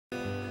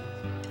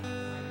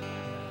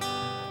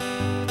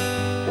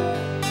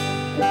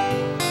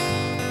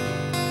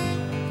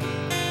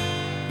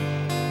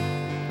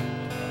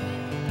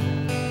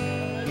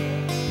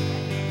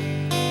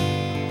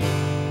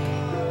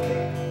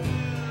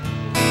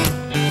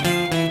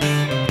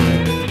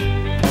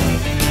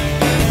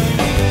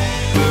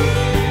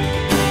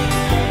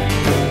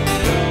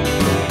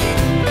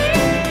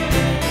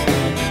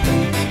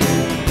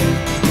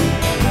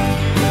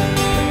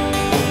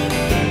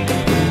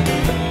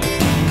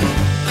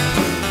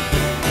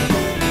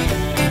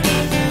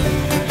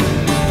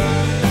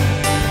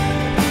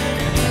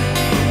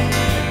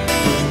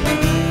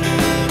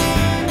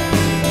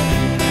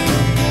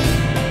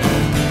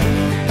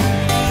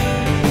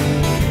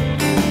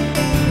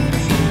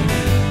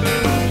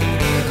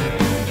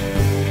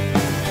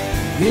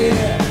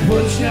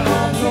Put your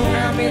arms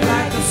around me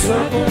like a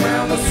circle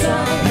around the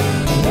sun.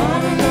 I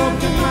wanna know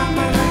if your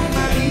mama like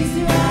my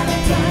easy ride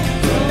time.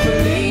 Don't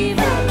believe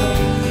I'm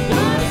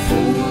what a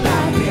fool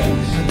I've been.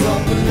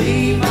 Don't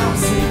believe I'm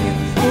singing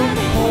what a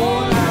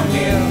hole I'm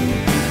in.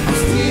 I'm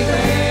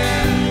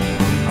stealing,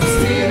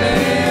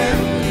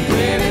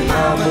 pretty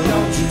mama,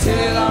 don't you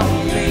tell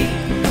on me.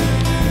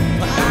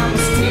 But I'm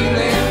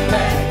stealing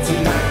back to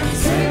my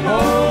same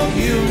old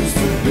used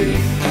to be.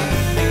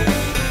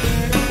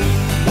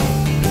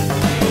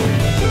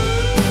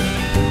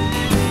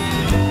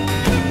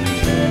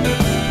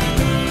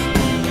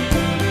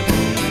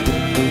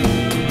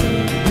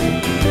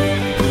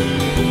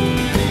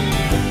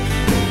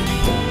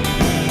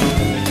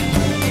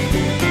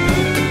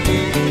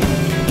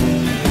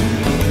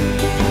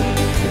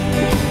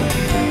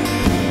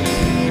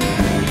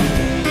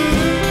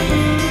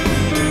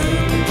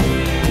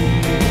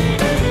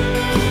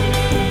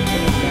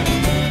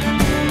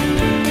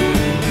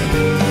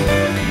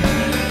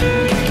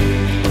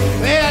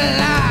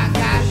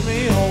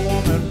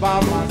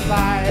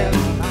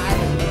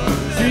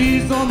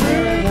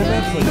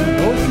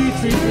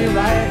 Treat me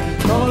right,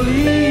 don't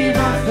believe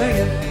I'm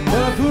singing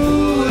what a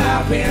fool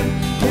I've been.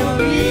 Can't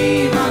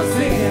believe I'm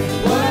singing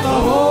what the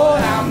hole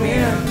I'm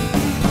in.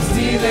 I'm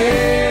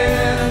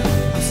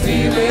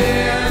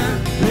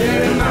stealing,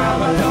 pretty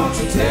mama, don't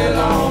you tell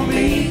on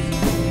me.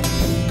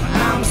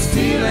 I'm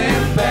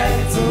stealing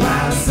back to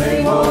my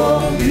same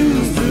old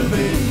used to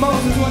be.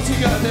 Moses, what you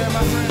got there,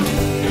 my friend?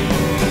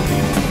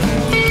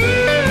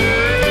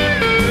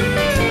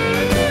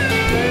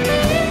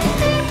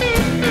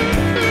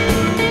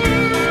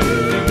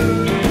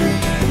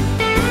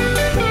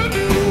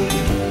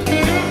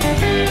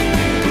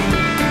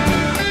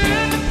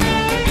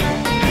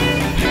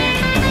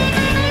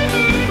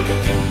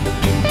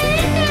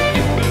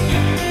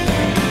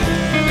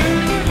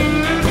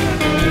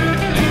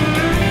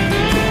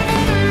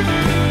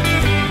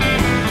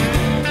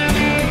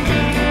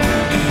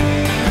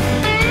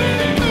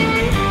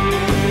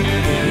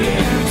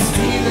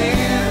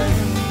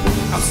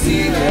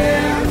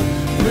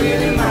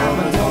 Pretty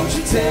mama, don't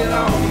you tell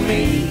on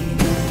me.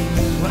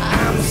 Well,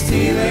 I'm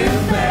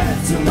stealing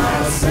back to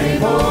my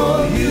same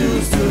old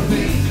used to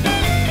be.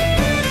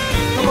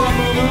 Come on,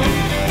 mama.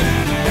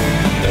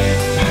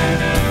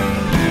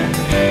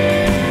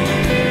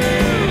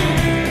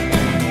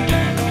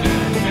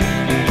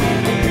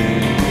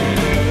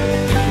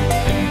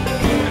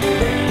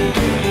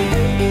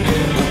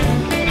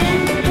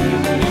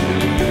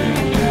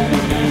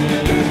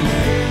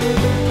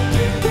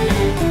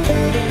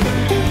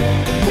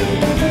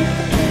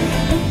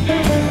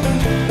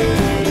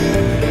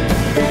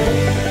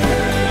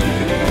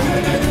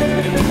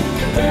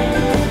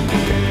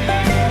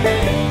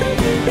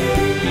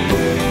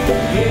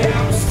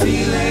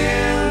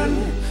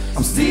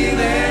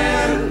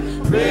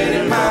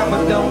 Pretty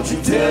mama, don't you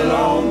tell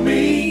on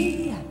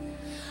me.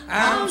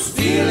 I'm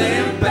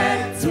stealing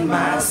back to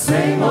my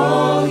same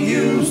old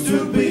used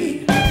to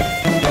be.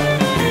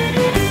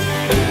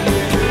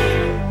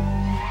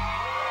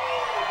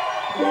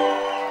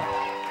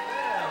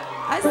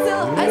 I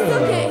still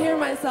can't hear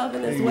myself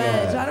in this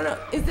wedge. I don't know.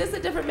 Is this a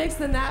different mix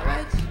than that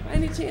wedge? By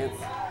any chance?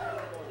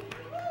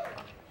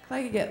 If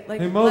I could get like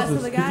hey less Moses,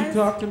 of the guys. could you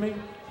talk to me?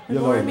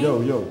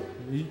 Yo.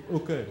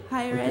 Okay.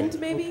 Higher end,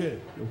 maybe? Okay. A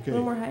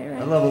little more higher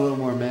end. I love a little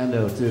more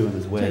Mando too in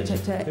this wedge.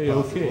 Check. Hey,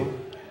 okay.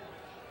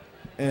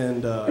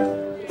 And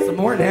some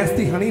more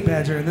nasty honey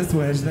badger in this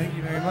wedge. Thank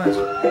you very much.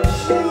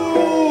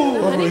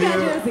 Honey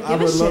badger doesn't give I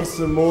would a love shit.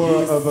 some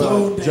more of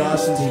so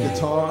Josh's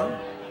guitar.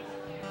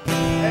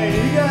 Hey,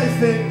 do you guys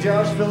think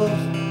Josh Phillips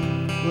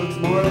looks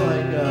more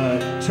like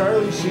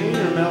Charlie Sheen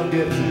or Mel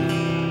Gibson?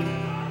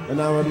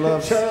 And I would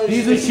love Charlie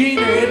He's a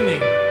sheener, isn't he?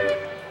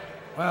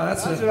 Wow,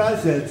 that's what I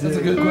said. That's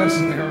a good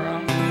question there,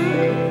 Rob.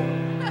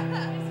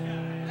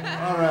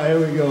 All right, here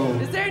we go.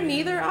 Is there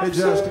neither Hey, option?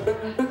 Josh,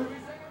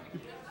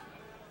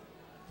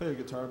 play a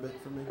guitar bit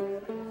for me.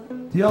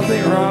 Do y'all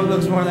think Rob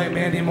looks more like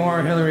Mandy Moore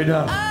or Hillary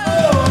Duff? Oh!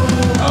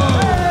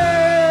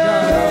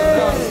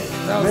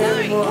 That was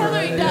Hillary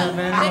Duff.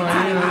 Mandy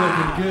Moore, you're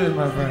looking good,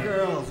 my friend.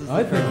 I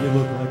think you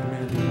look like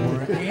Mandy Moore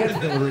and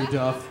Hillary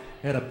Duff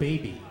had a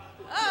baby.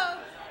 Oh!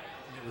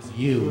 It was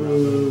you.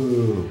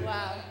 Ooh.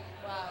 Wow.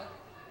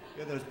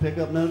 Got those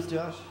pickup notes,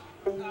 Josh?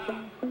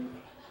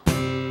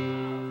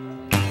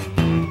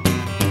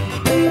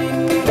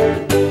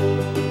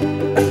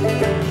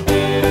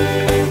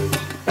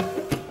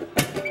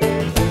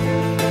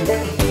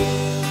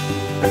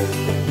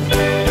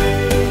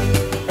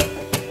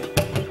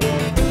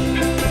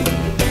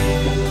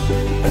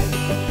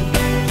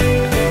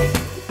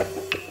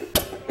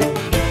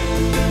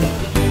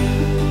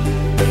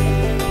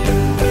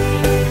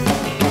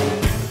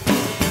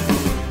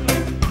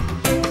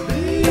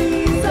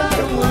 These are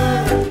the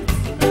words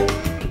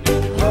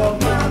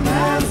of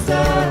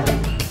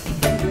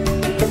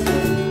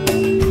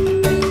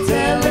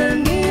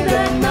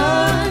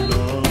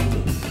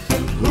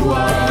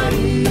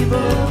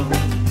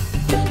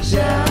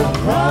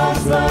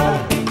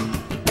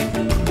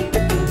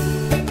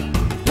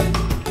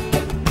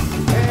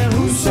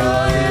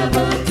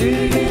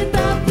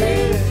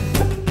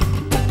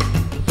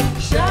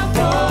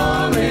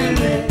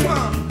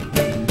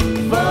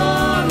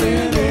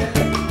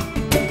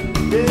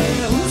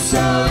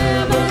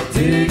Whosoever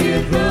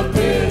diggeth the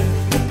pit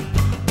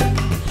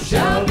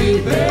shall be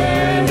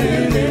buried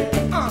in it.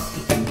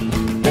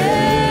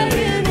 Buried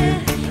in it.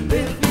 And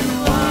if you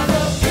are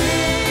the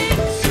big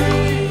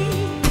tree,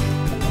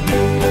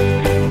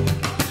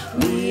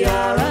 we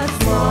are a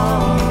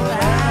small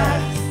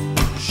axe,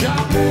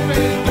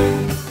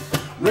 sharpened,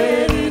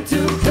 ready to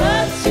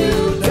cut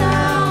you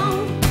down.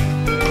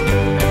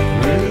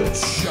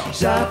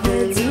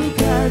 Sharpened to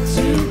cut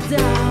you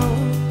down.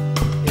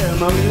 Yeah,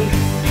 mommy.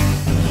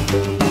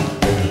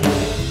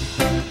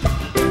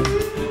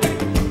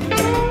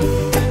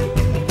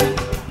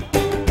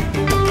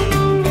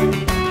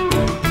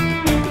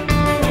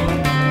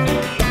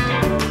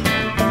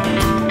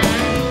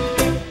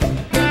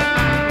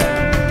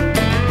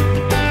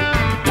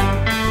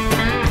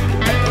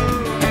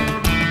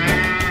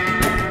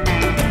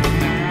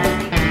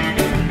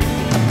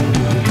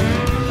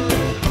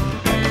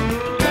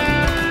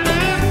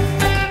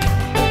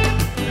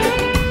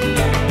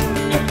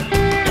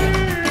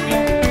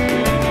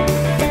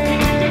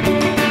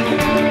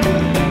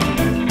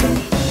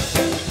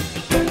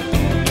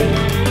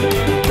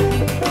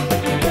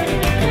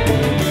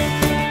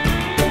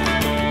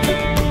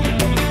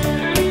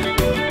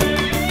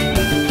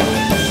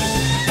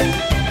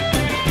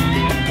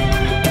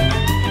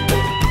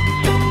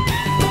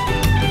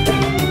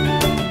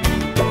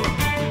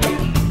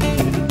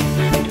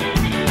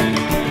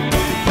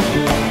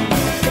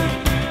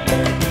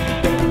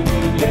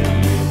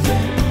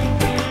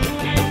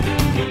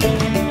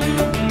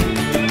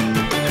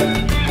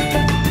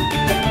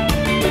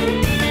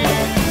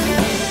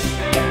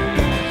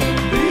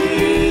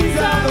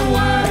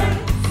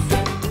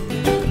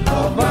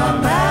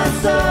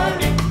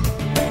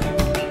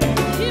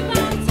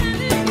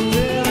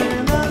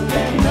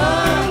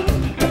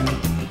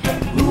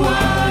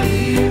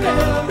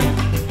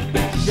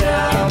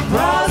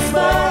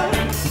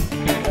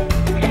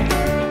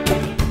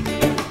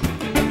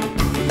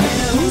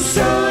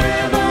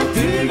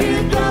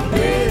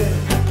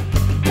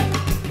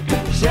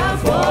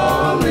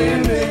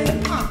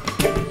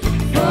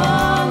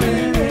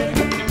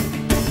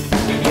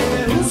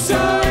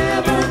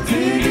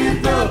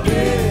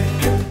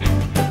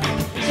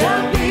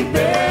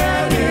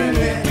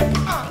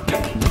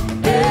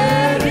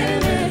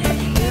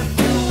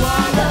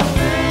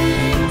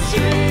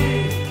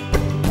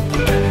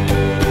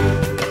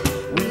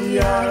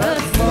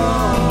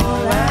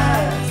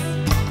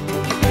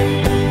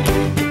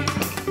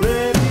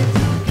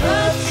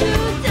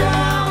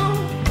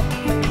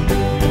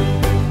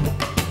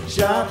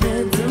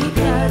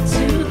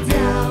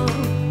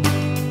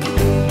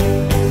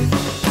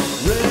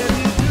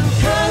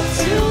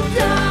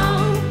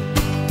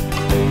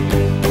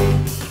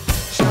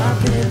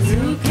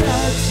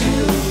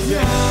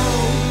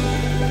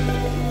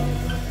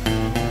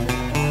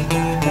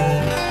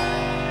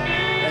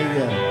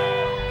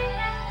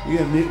 You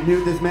gonna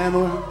mute this man,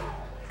 Laura?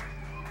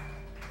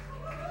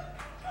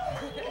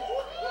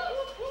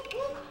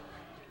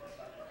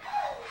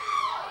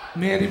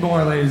 Mandy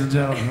Moore, ladies and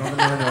gentlemen.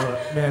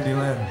 Mandy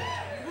Lynn.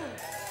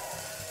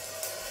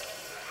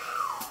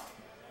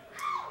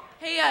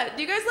 Hey,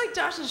 do you guys like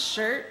Josh's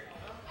shirt?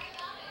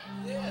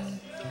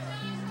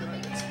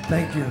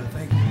 Thank you,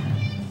 thank you.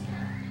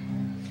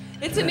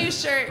 It's a new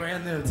shirt.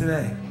 Brand new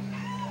today.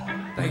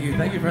 Thank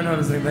you for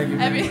noticing. Thank you.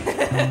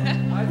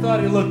 I thought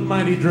he looked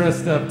mighty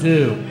dressed up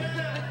too.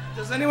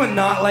 Does anyone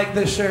not like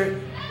this shirt?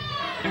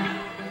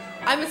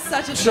 I'm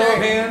such a Show shirt.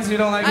 of hands, you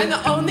don't like I'm it?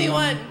 the only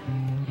one.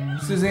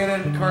 Susanna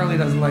and Carly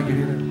doesn't like it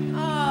either.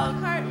 Oh,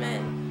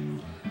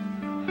 Cartman.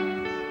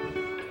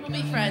 We'll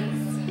be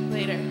friends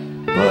later.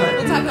 But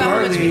We'll talk about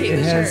how much we Carly, hate it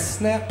the has shirt.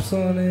 snaps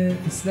on it.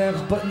 It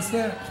snaps, buttons.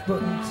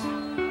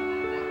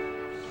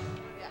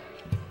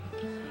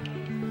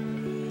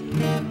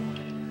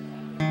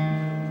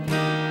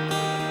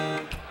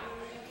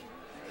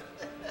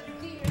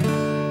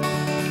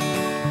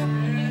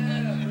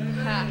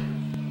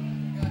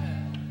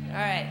 All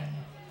right.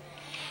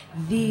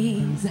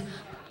 These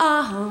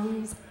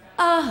arms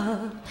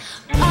of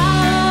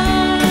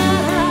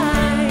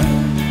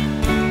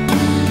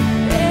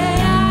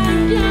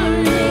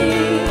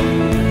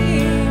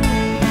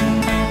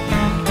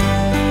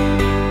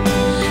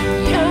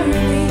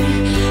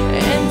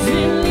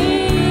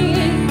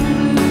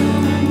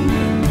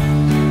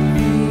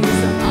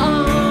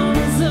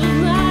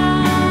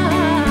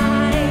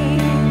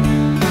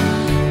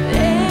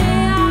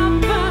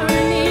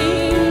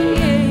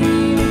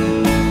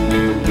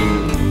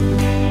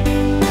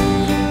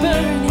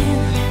burning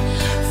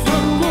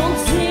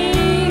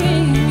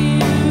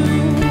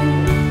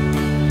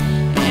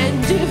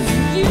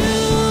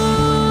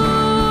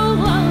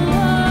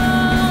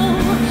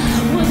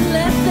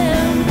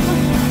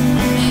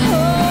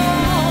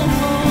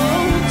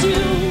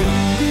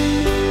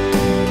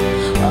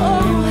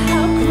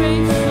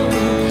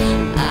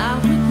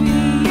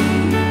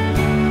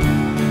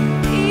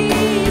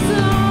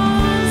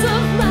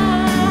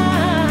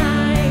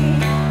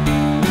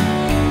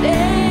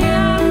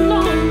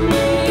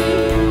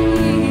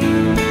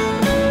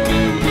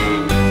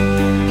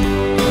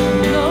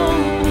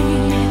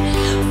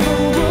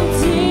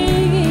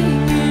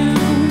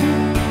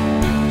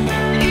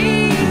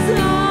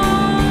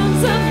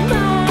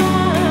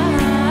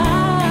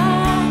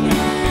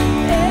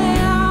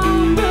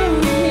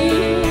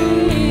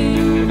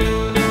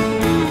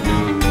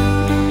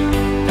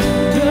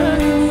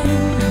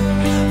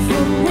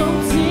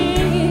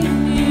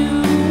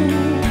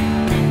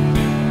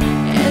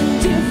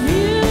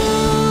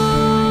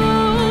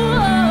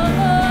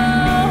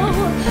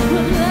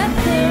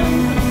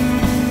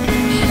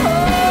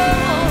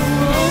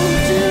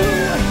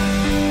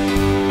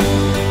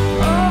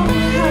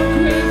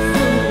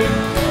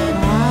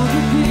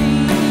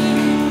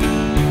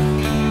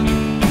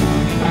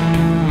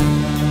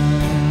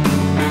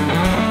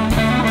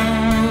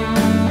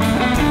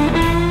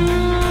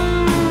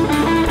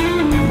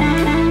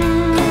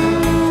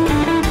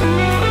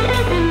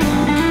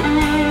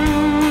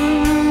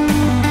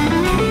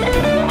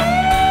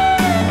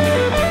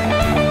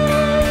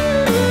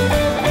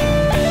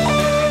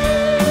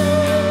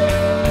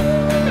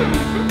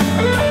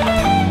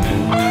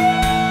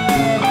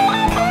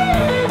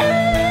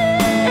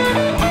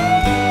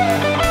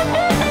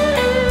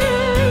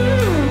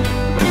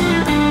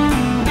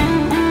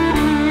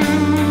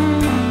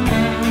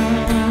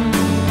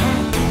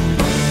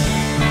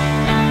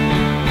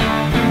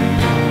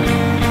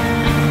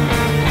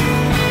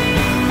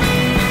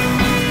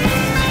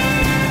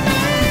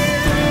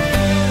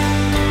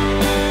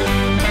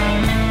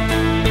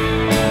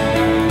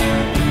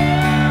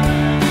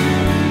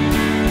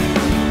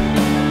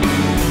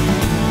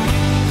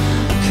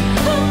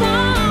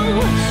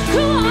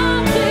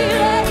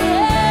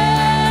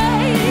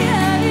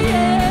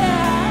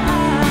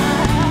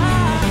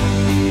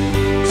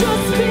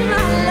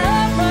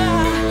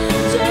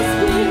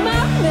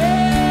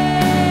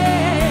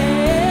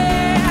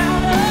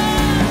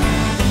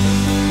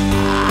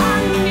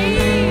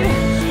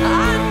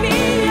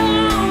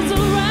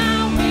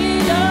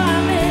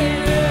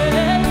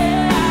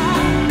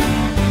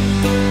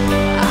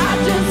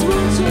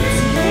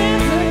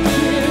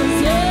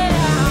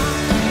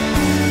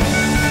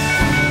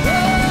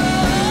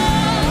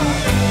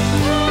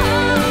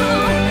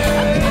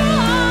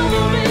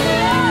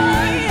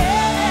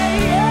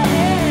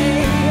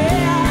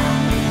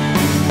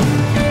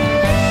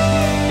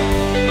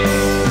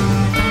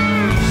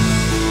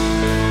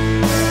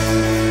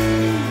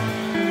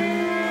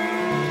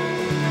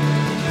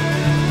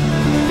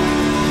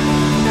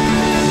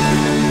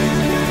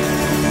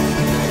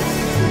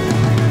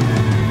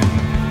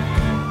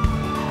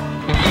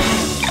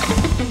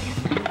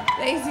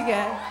Thanks, you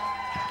guys.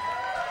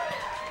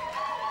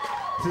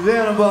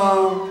 Susanna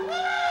Baum.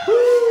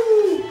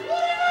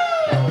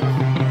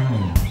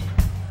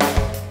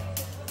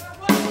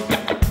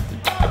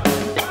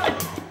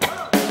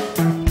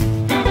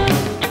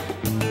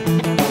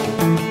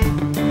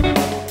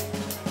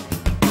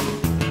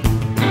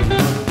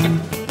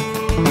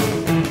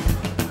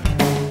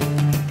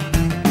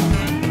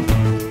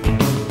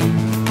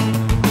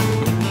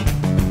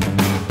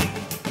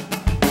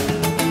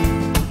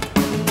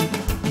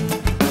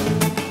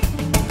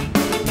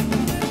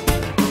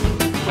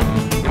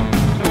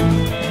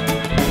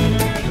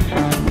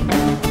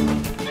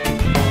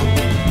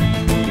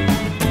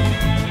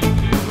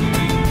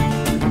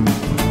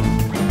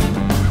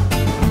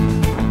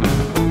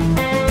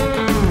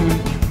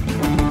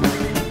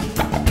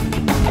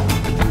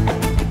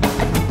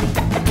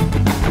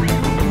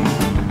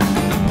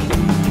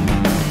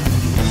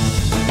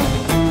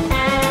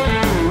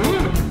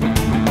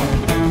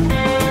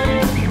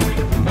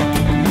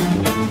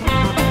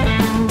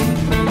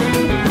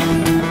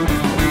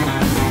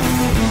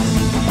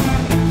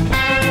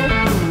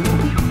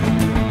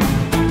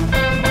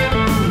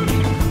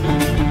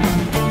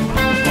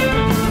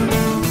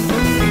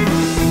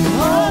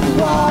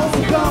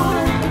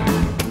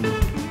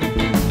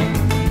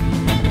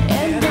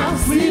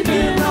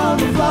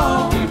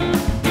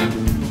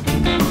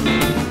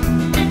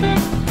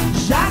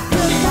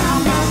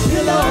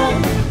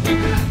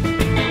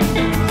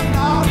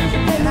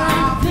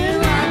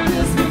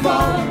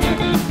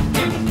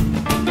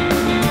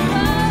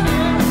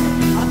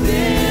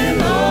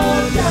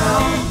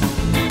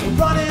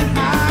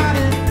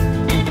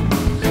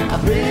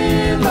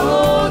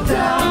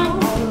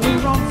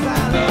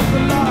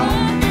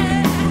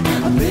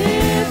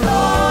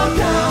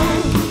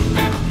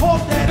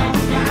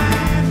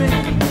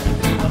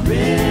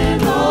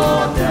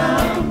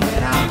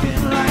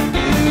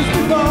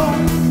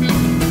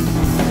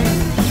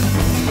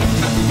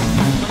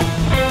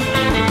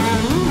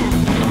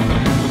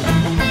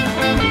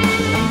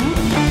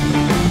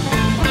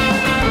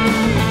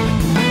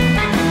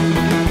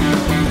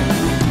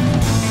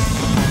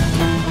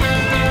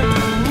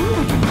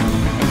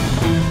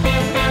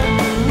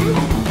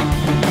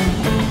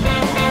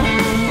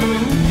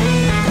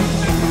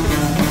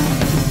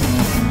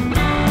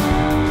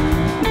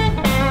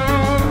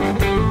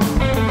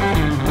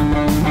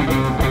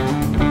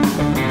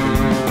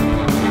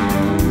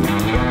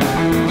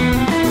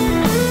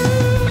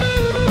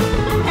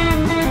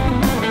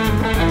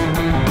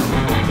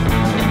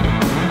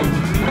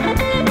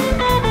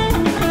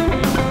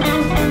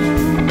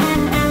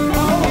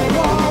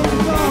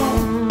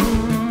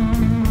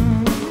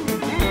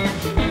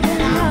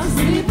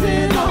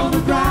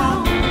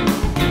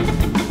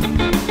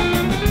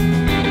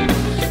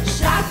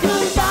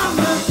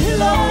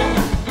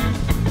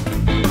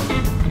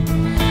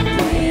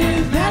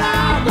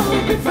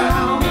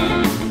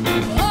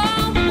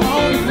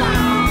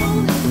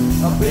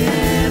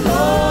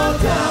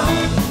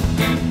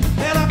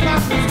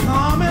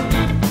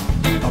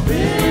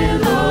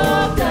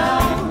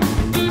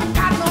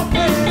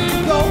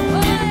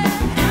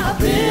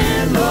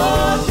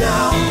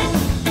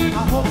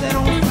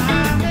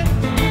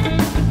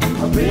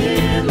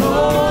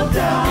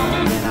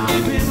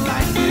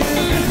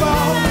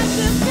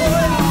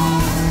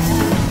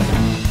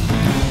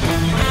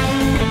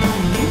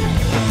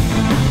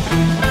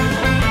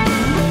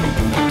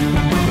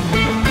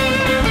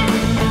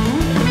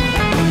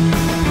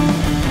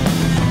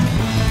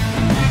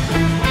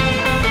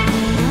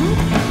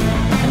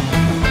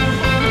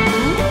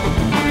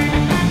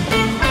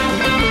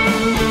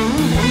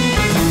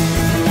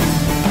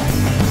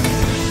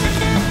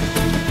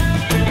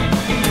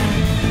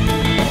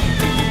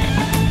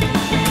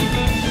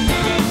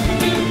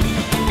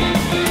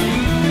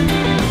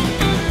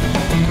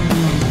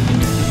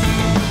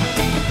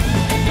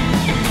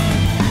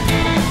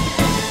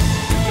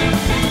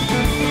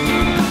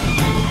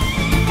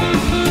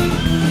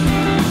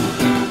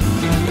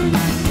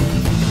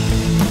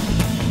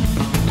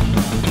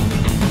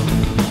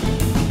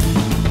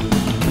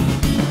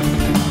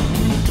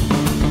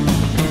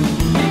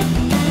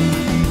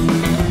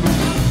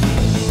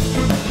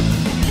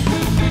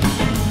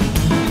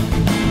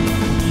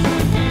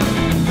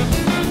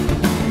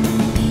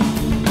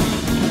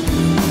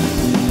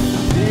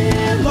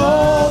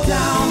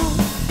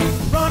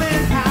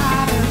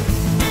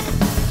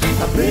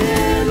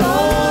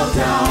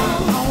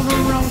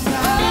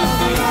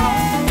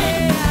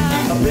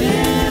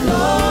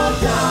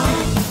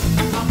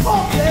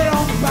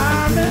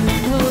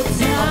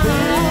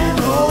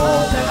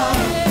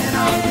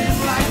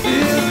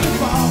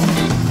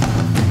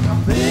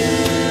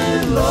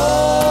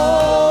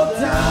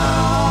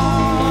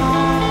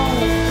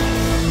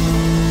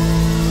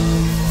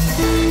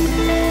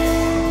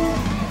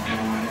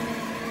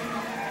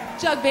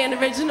 Jug Band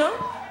original.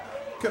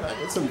 Could I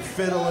get some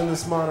fiddle in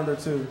this monitor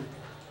too?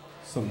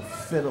 Some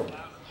fiddle.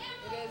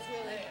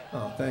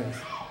 Oh, thanks.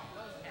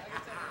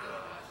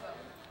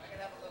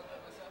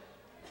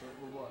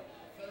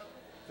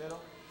 Fiddle?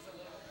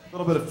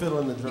 little bit of fiddle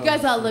in the drum. You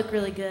guys all look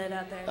really good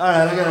out there. All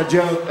right, I got a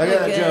joke. I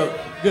got a Good. joke.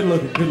 Good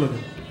looking, good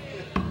looking.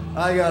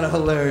 I got a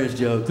hilarious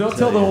joke. Don't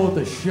tell the one with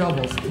the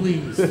shovels,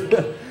 please.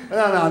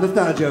 No, that's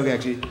not a joke,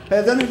 actually.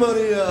 Has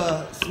anybody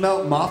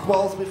smelt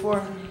mothballs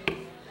before?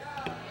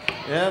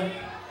 Yeah?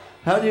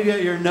 How do you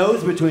get your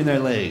nose between their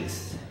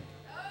legs?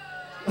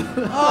 Keep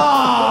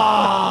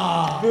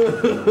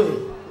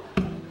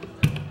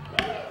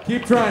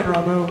trying,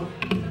 Ramu.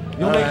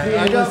 You'll All make right, the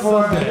I got A-list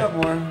more. someday. I got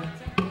more.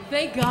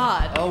 Thank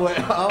God. I'll wait.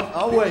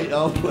 I'll wait.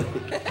 I'll wait.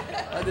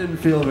 I didn't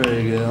feel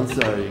very good. I'm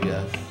sorry, you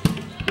guys.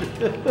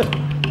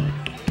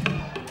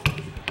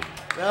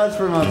 That's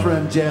for my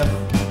friend Jeff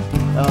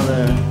out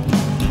there.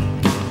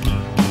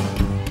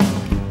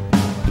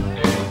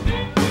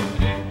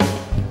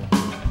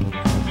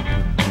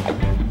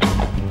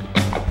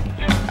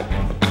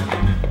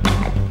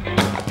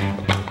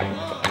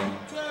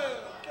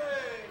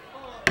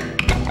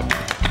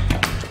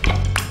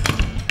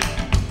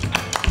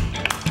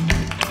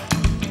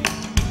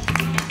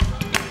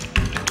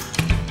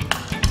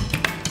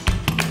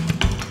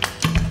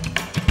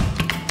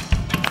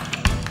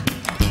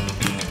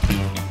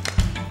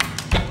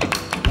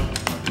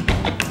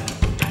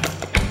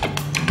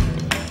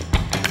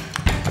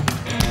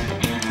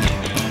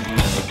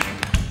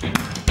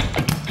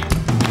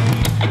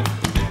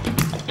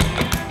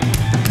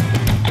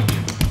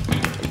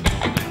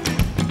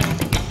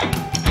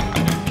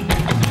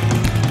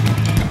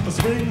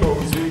 Swing low,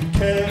 sweet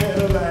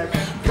Cadillac,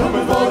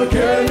 coming for to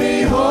carry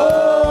me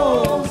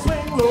home.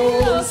 Swing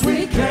low,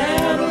 sweet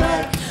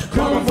Cadillac,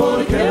 coming for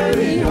to carry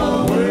me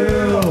home.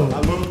 Well, I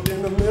looked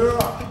in the mirror,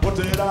 what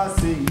did I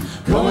see?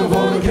 Coming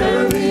for to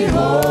carry me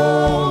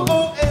home.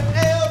 Oh, and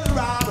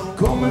Eldorado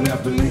coming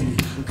after me,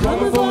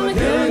 coming for to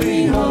carry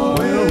me home.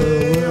 Well,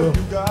 you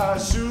got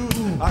shoes,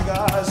 I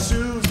got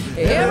shoes.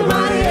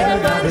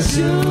 Everybody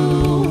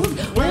shoes.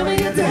 When we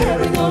get to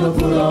heaven, gonna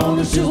put on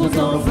the shoes,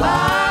 gonna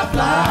fly,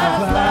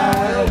 fly,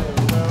 fly.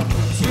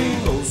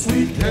 Swing low,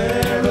 sweet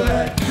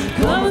Cadillac,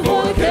 coming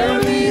for to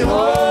carry me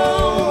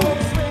home.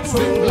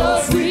 Swing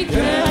low, sweet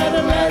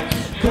Cadillac,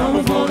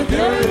 coming for to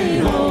carry me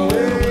home.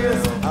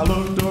 Yes, I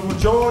looked over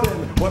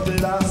Jordan, what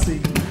did I see?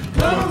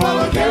 Coming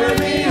for to carry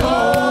me home.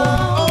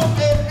 Oh,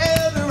 and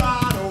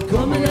Eldorado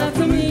coming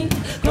after me,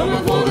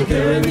 coming for to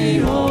carry me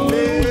home.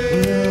 Yeah.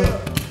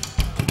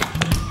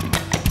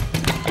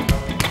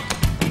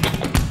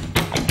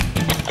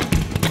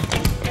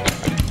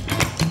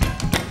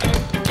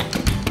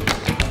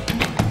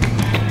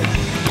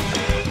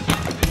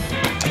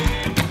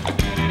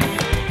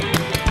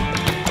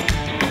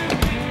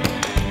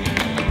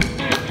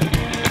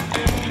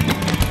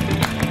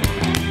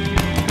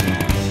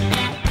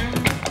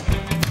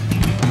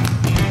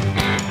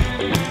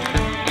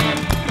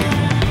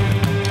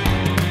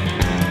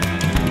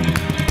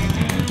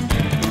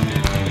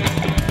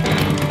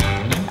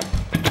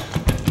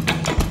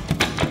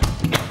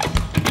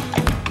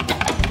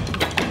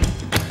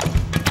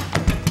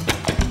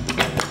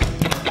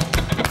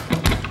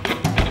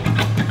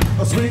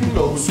 Swing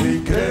low,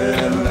 sweet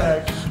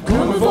Cadillac,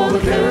 coming for to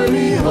carry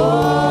me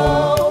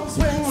home.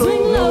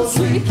 Swing low,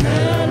 sweet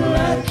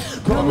Cadillac,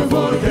 coming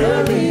for to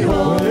carry me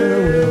home.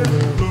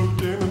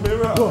 Looked in the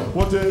mirror,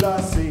 what did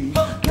I see?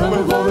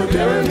 Coming for to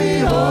carry me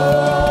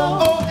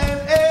home. Oh, and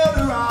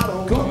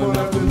Eldorado coming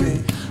after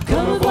me,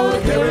 coming for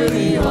to carry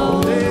me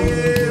home.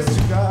 Yes,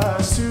 you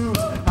got shoes,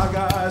 I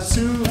got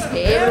shoes.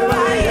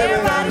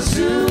 Everybody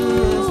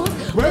shoes.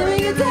 When we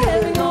get to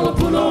heaven, gonna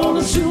put on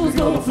the shoes,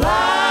 gonna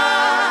fly.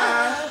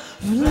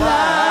 Fly,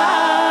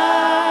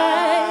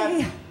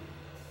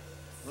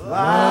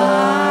 fly.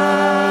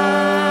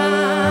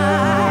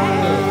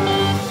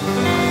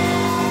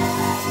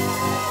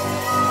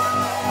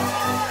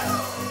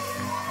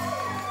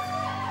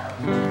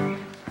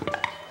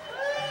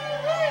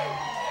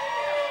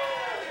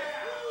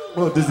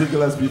 Oh, Dizzy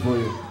Gillespie for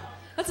you.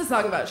 That's a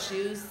song about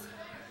shoes.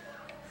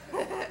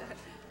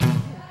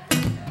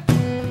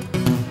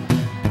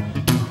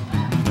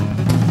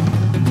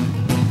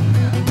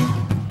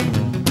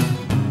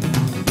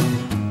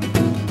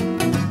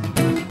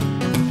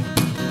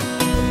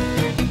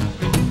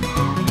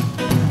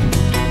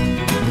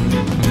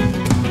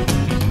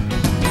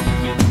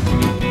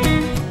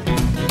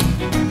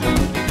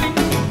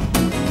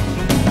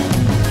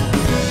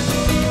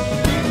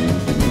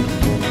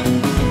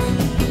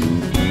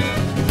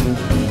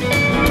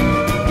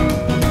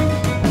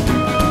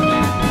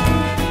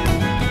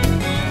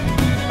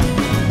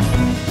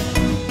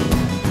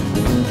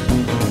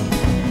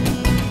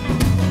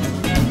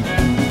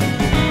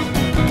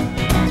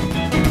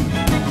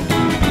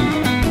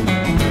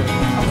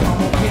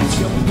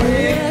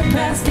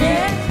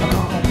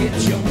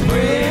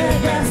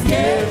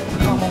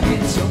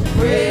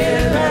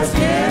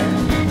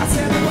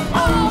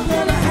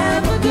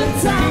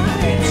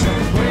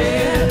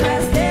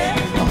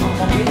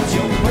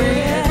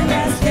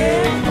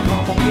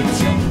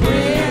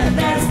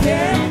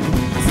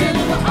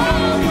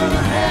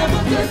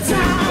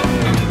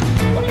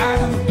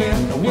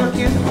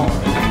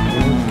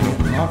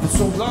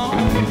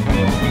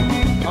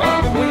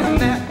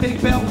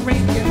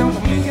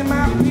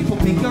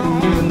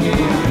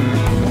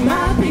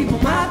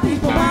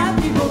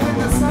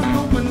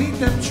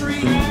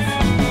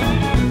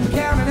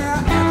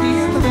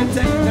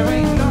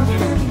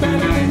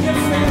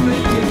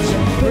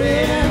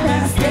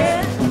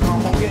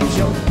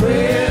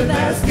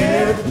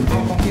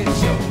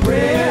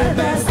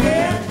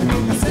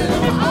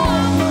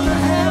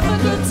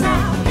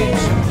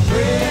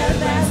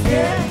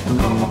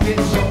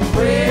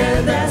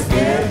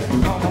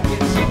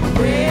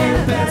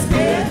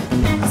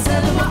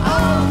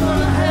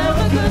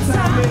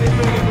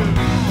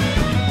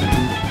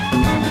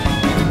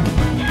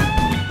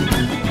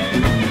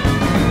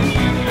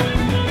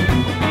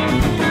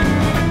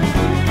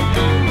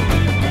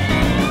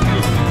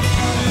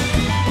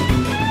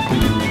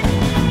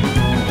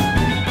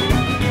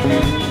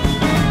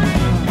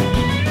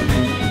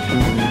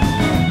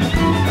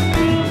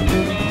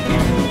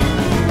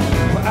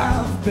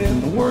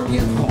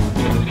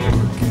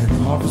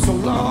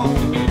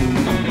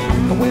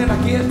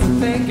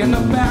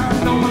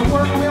 down. No, my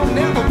work will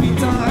never be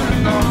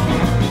done. No.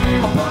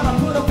 But I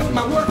put up with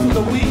my work for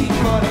the week.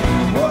 But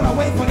what I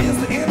wait for is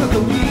the end of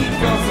the week.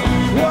 Cause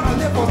what I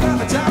live for's not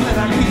the job that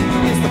I keep.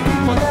 It's the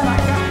people that I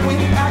got when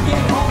I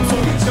get home. So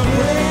get your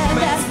bread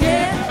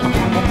basket. I'm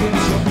gonna get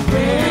your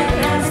bread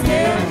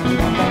basket.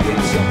 I'm gonna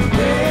get your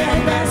bread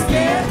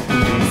basket.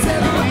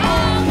 Said we're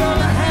all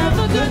gonna have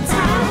a good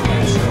time.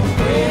 Get your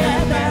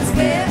bread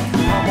basket.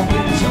 I'm gonna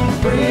get your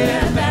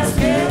bread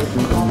basket.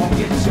 I'm gonna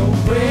get your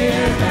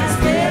bread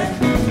basket.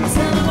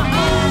 Said we're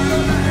all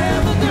gonna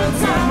have a good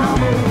time.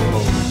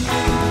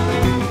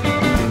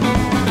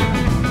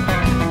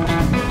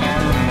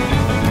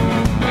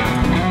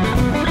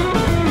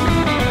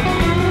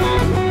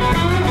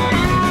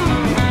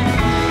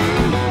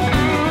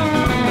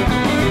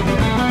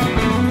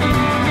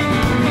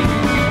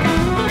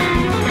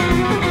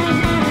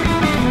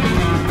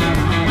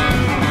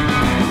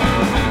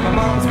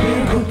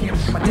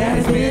 My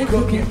daddy's been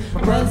cooking,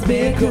 my brother's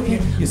been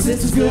cooking, your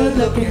sister's good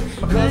looking,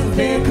 my cousin's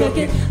been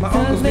cooking, my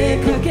uncle's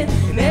been cooking,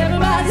 and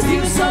everybody's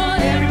view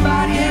son,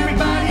 everybody,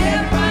 everybody,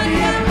 everybody,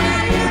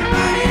 everybody,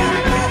 everybody,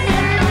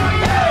 everybody,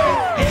 everybody,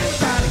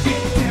 everybody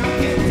get down,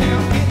 get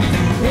down, get down,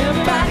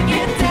 everybody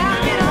get down,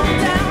 get on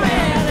down,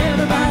 man,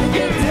 everybody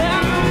get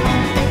down,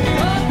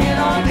 oh, get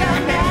on down,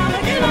 down,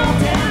 get on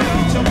down,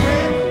 get your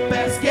bread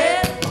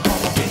basket,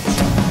 get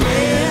your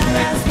bread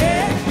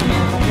basket,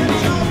 get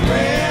your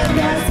bread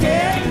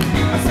basket.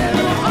 I said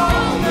we're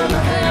all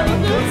gonna have a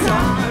good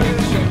time. Get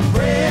your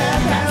bread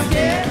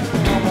basket.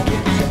 I'm gonna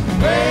get your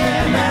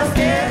bread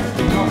basket.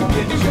 I'm gonna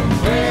get your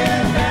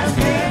bread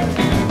basket.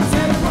 I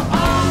said we're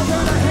all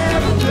gonna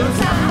have a good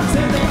time. I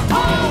said we're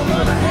all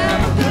gonna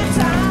have a good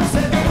time. I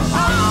said we're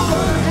all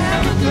gonna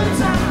have a good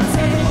time. I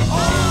said we're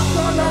all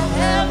gonna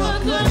have a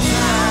good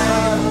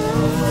time.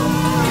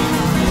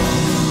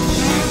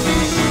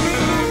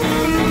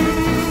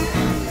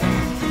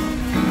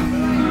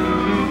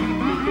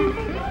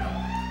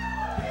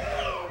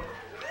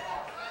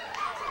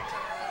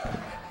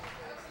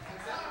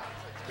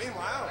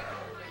 Meanwhile,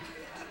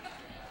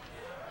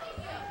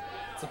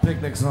 It's a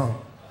picnic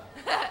song.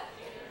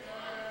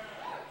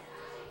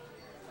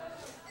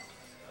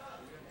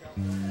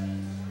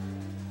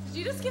 Did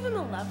you just give him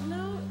a love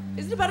note?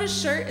 Is it about his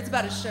shirt? It's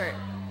about his shirt.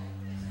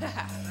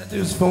 That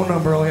dude's phone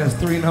number only has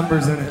 3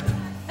 numbers in it.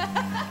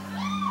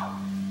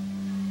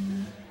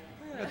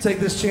 I'll take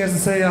this chance to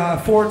say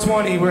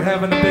 420, we're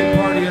having a big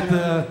party at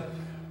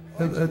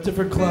a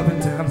different club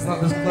in town. It's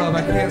not this club.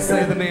 I can't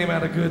say the name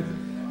out of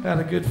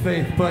good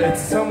faith, but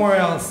it's somewhere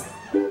else.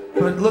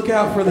 But look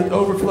out for the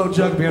Overflow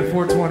Jug Band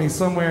 420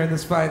 somewhere in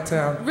this fine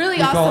town. Really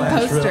we call awesome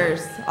Asheville.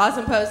 posters.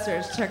 Awesome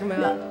posters. Check them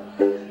out.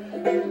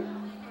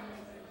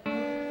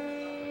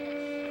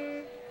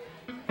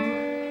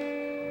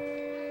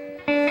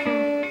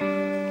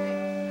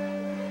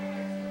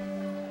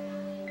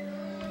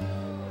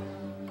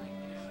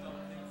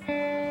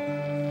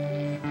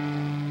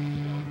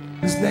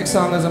 This next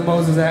song is a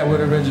Moses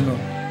Atwood original.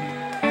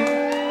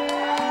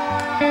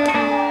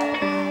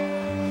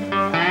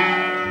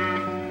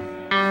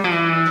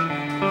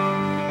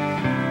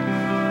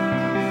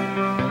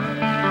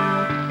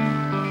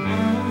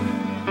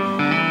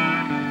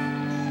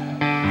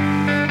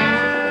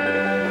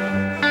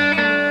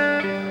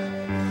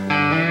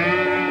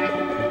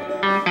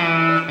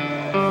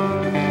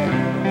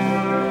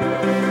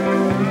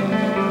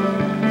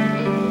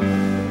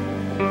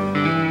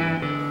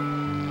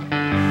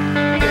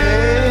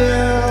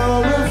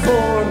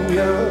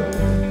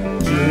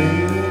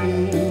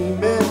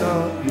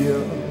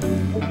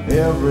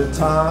 every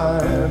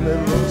time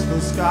it looks the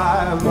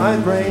sky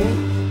might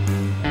rain.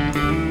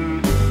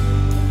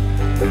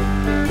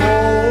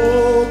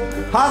 Oh,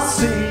 I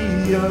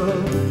see you,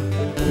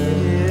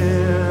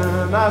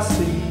 and I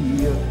see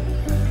you.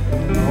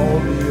 All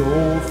the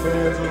old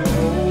friends will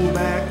roll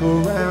back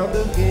around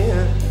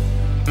again.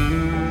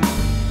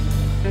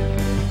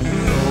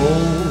 So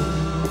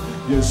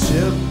your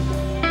ship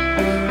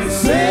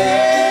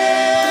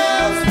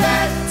sails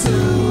back to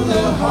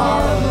the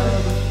harbor.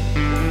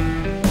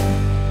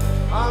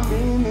 I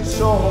mean the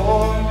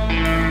shore.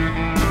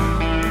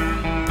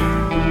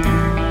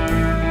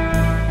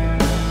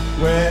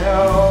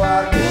 Well, I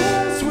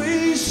guess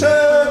we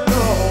should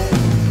know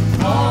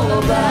all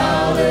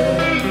about it.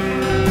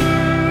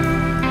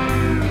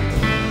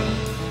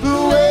 The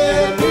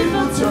way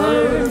people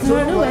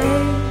turn away.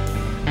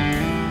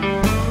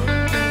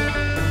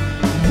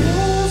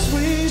 Yes,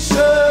 we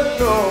should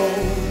know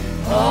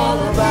all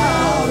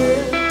about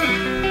it.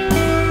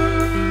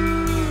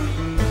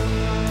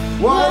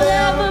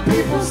 Whatever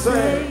people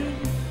say.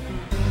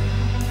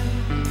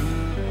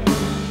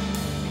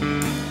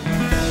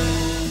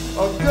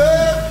 A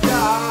good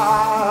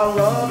guy,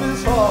 love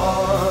is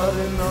hard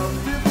enough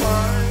to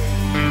find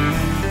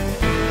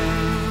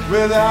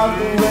without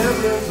the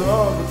remnants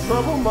of a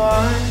troubled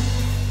mind.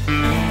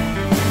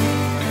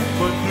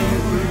 But you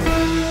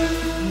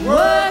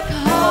Work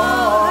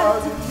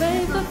hard to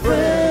make the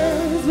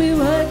friends we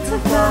work to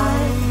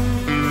find.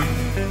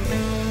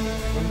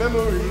 the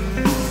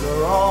memories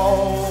are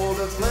all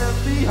that's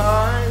left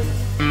behind.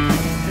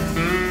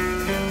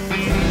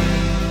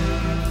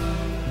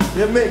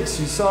 It makes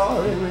you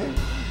sorry, man.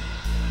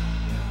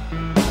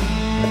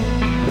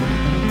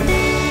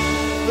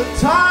 The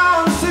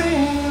time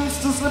seems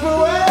to slip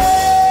away.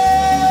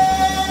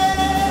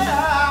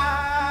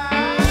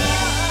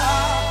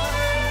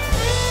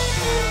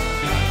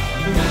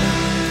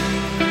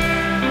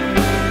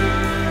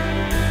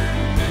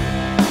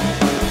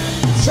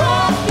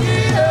 Chalk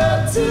it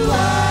up to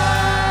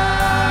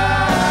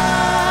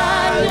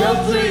you're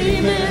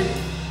dreaming.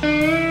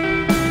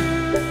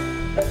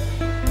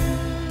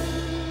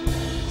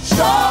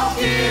 Chalk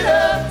it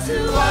up to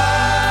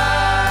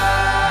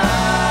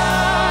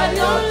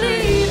you're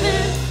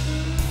leaving.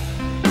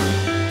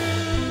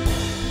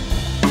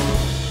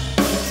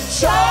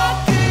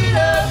 Chalk it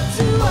up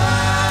to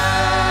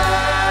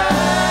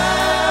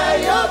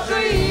you're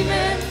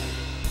dreaming.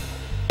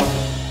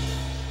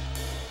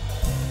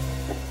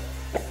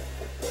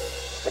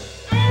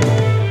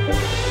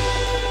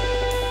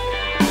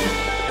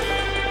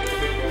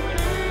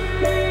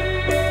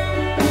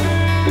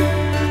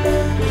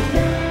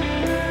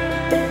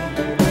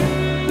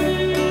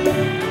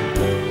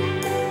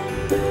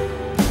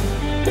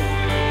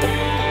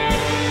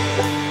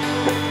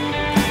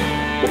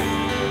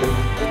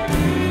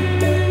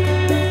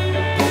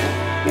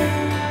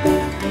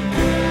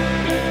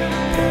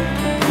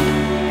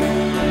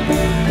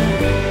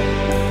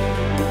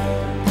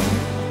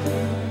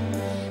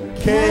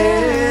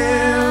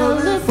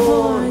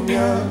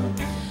 California,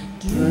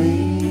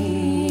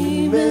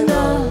 dreaming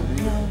of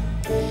you.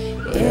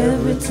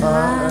 Every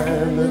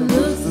time it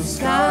looks the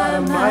sky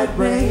might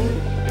rain.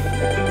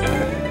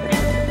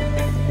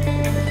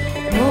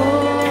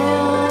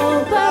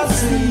 Hope I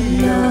see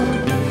you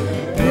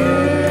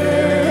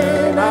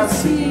when I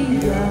see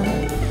you,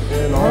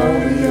 and all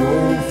the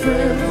old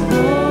friends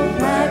roll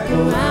back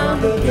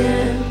around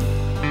again.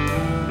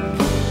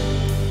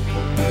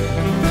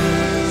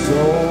 So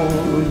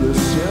the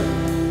ship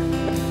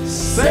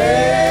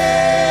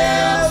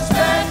sails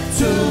back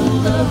to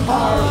the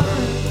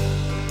harbor.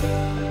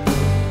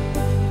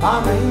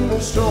 I'm in the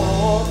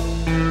storm.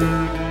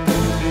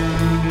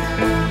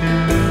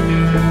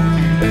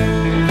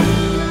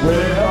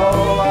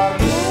 Well, I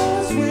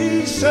guess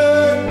we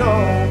should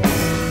know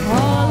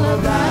all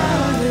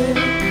about it.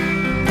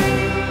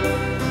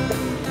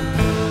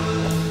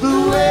 The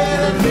way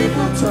that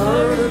people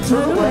turn and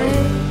turn away.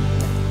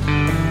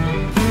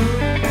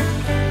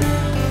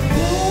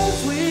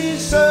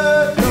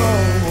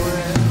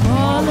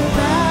 All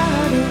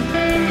about it.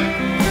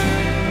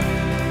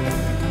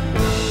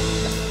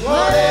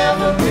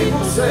 Whatever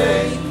people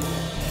say,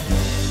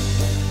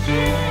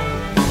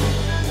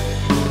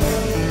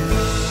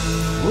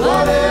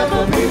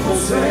 whatever people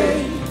say,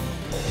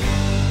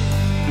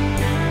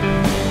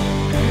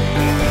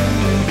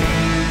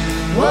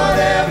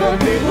 whatever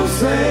people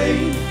say,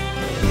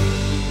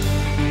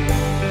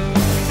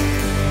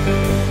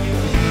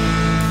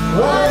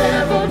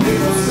 whatever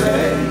people say.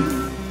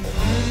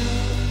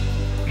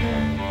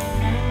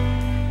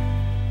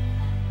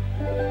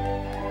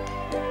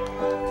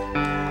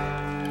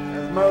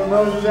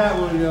 Moses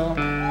Atwood, y'all.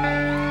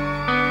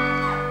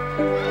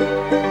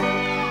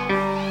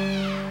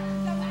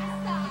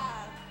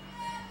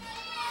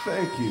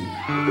 Thank you.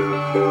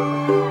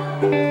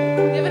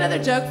 You have another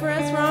joke for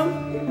us, Rom?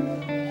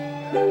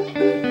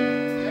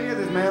 Can I get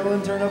this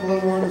mandolin turned up a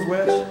little more on his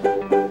wedge?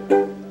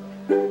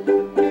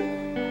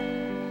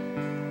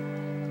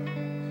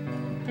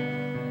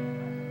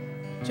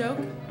 Joke?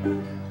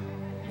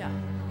 Yeah.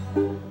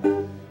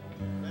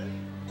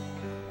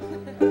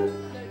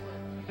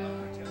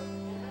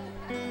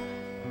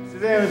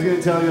 Suzanne was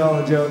gonna tell you all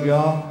a joke,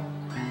 y'all.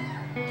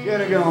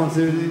 Get it going,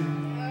 Susie. Oh,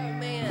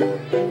 man.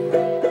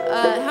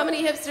 How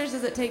many hipsters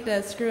does it take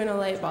to screw in a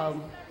light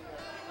bulb?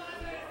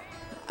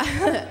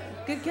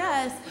 Good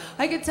guess.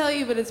 I could tell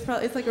you, but it's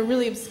like a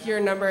really obscure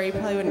number. You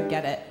probably wouldn't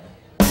get it.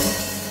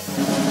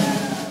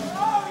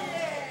 Oh,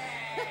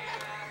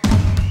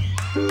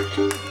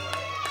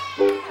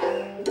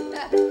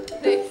 yeah!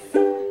 Thanks.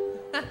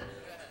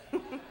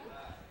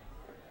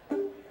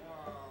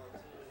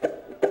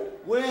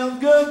 Well,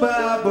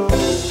 goodbye, boo.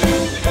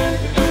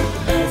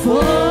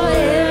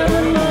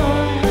 Forevermore,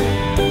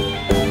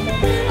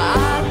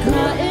 I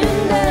couldn't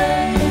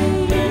lay.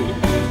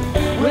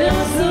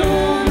 We'll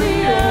soon be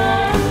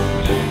up.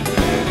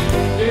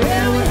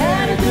 Yeah, we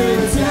had a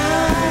good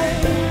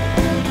time,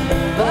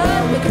 but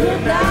we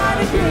could not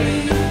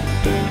agree.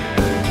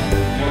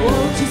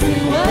 Won't you see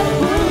what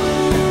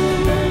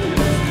blues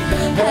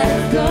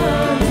have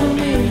done for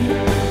me?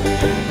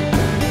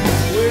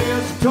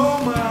 Well, she tore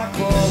my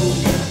clothes.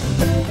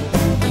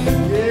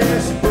 Yeah,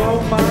 she broke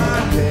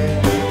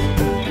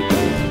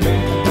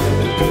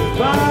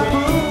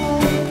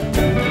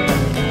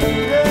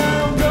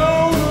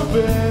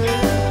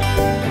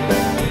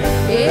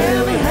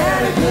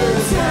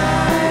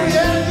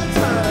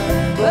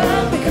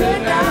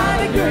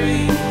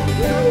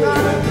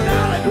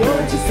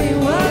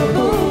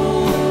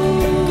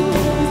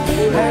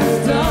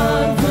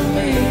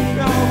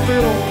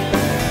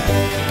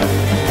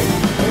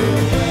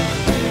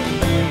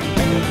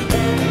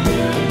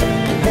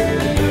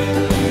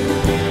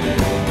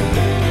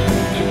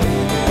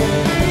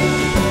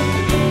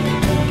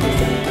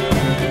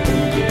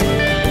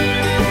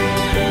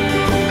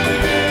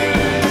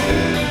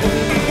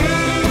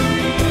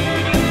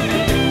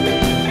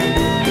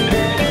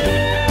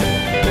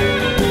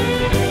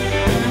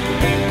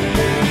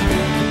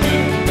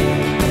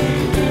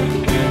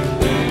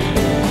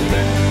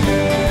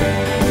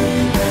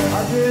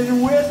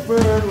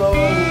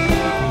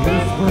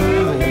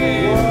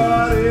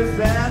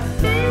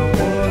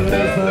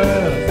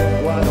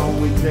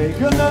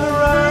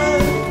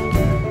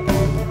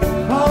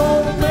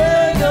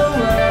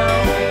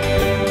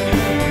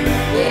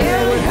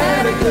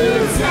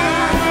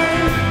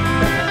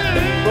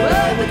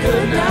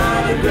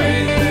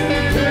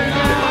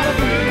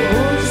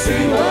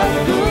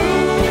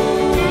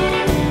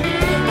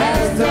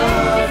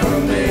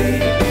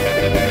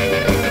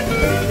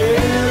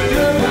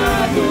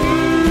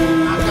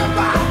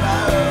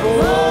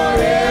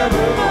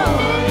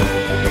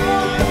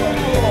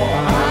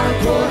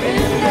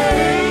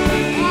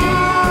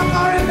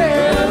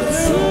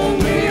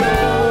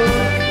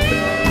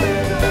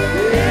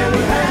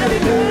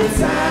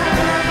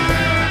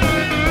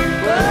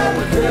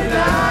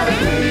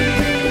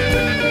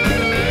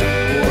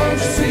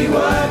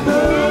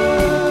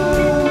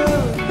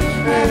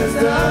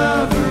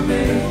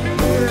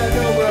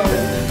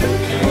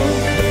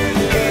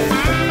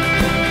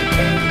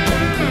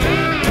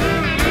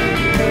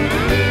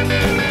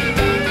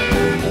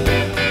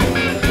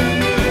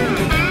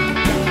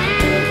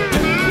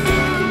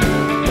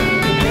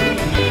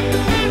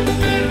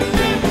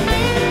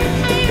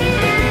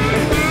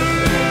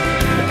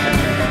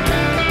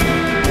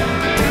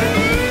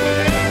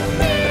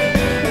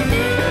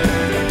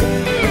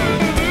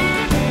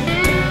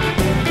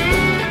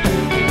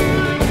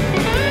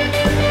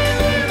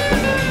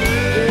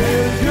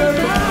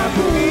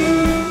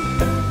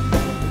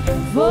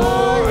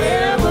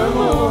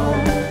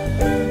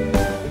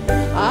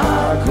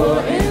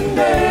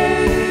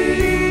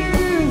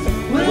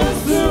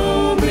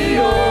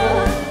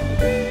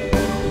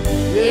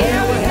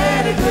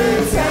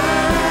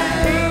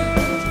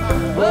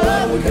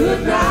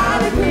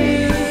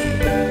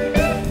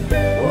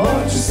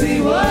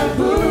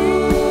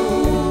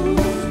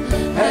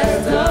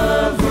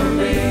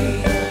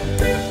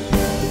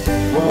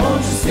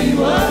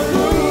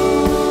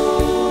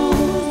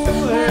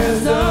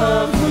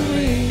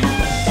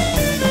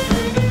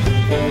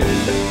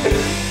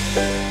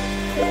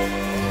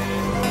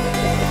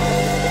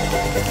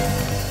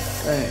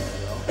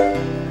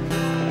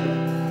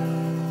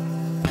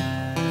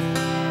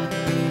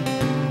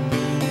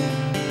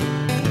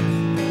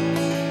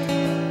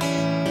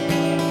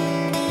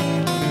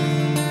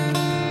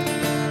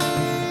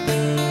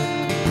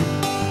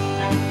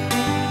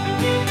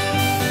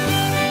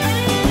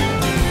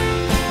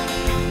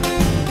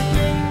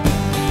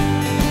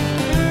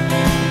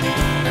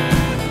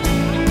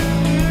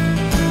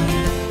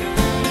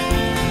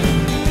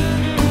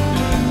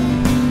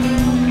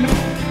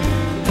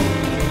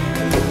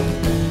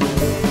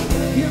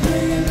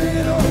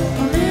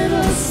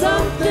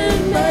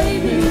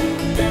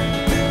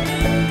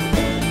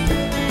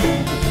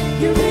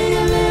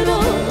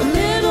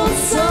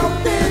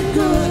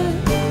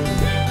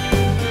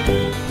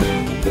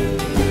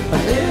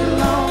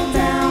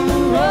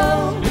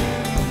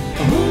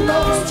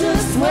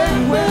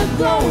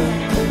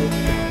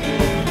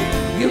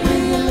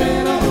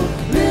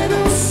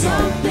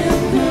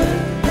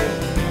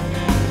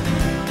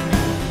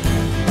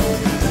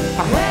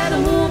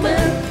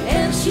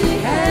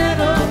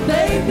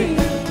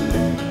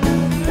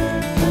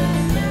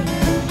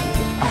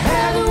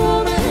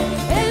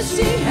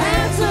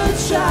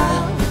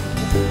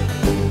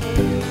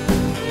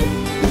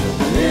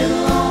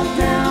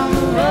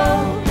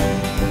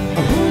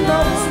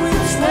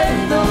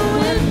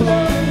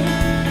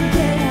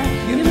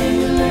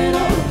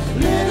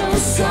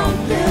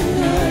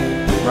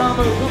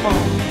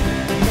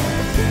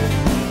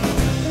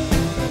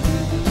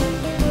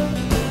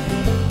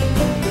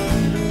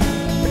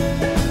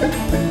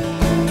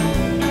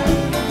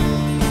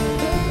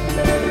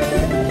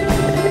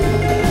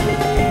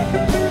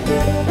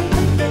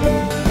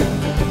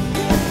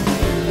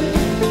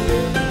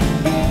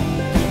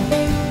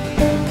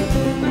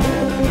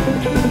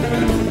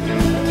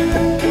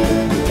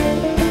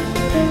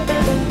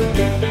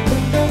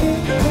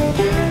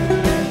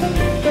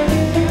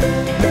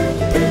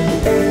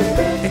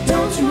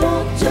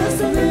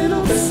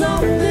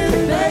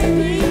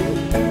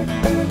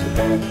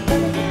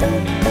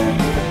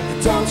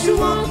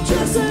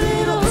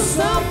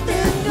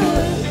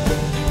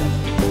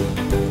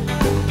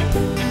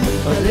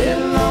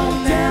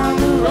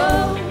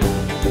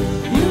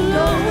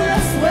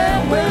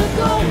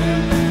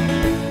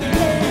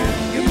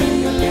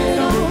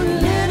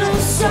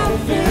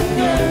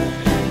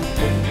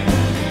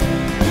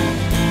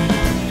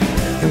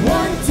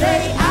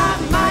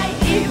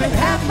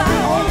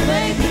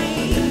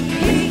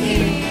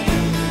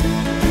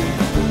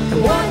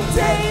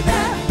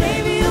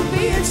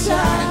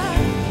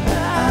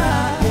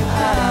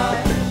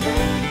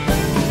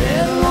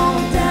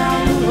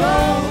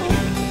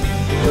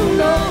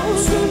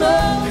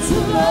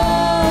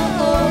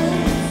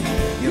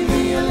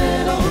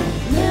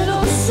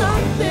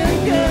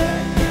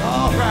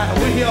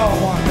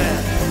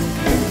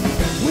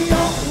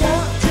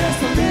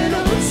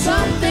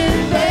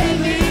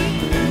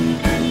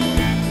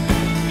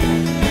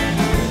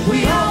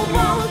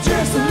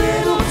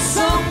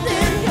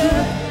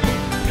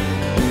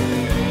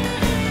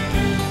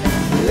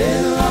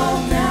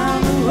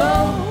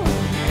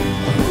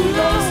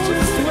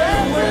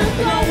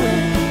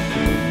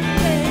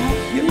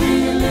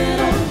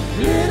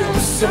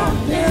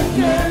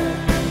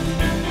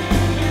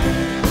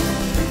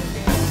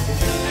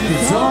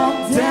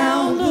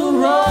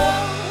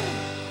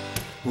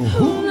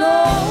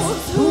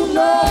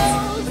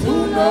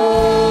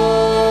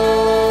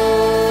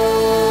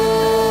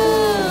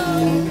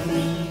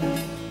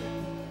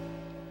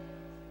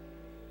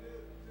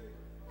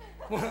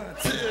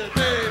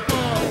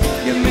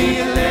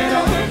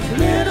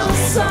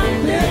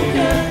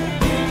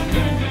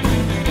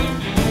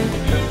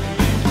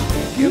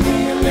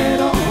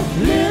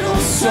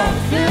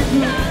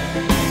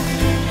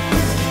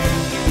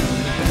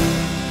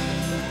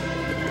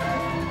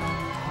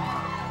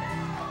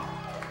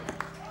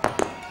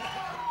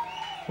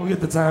We'll get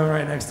the time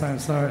right next time.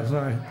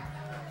 Sorry.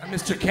 I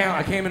missed your count.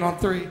 I came in on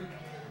 3. That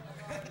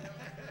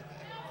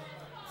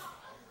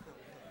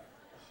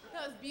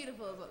was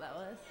beautiful is what that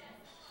was.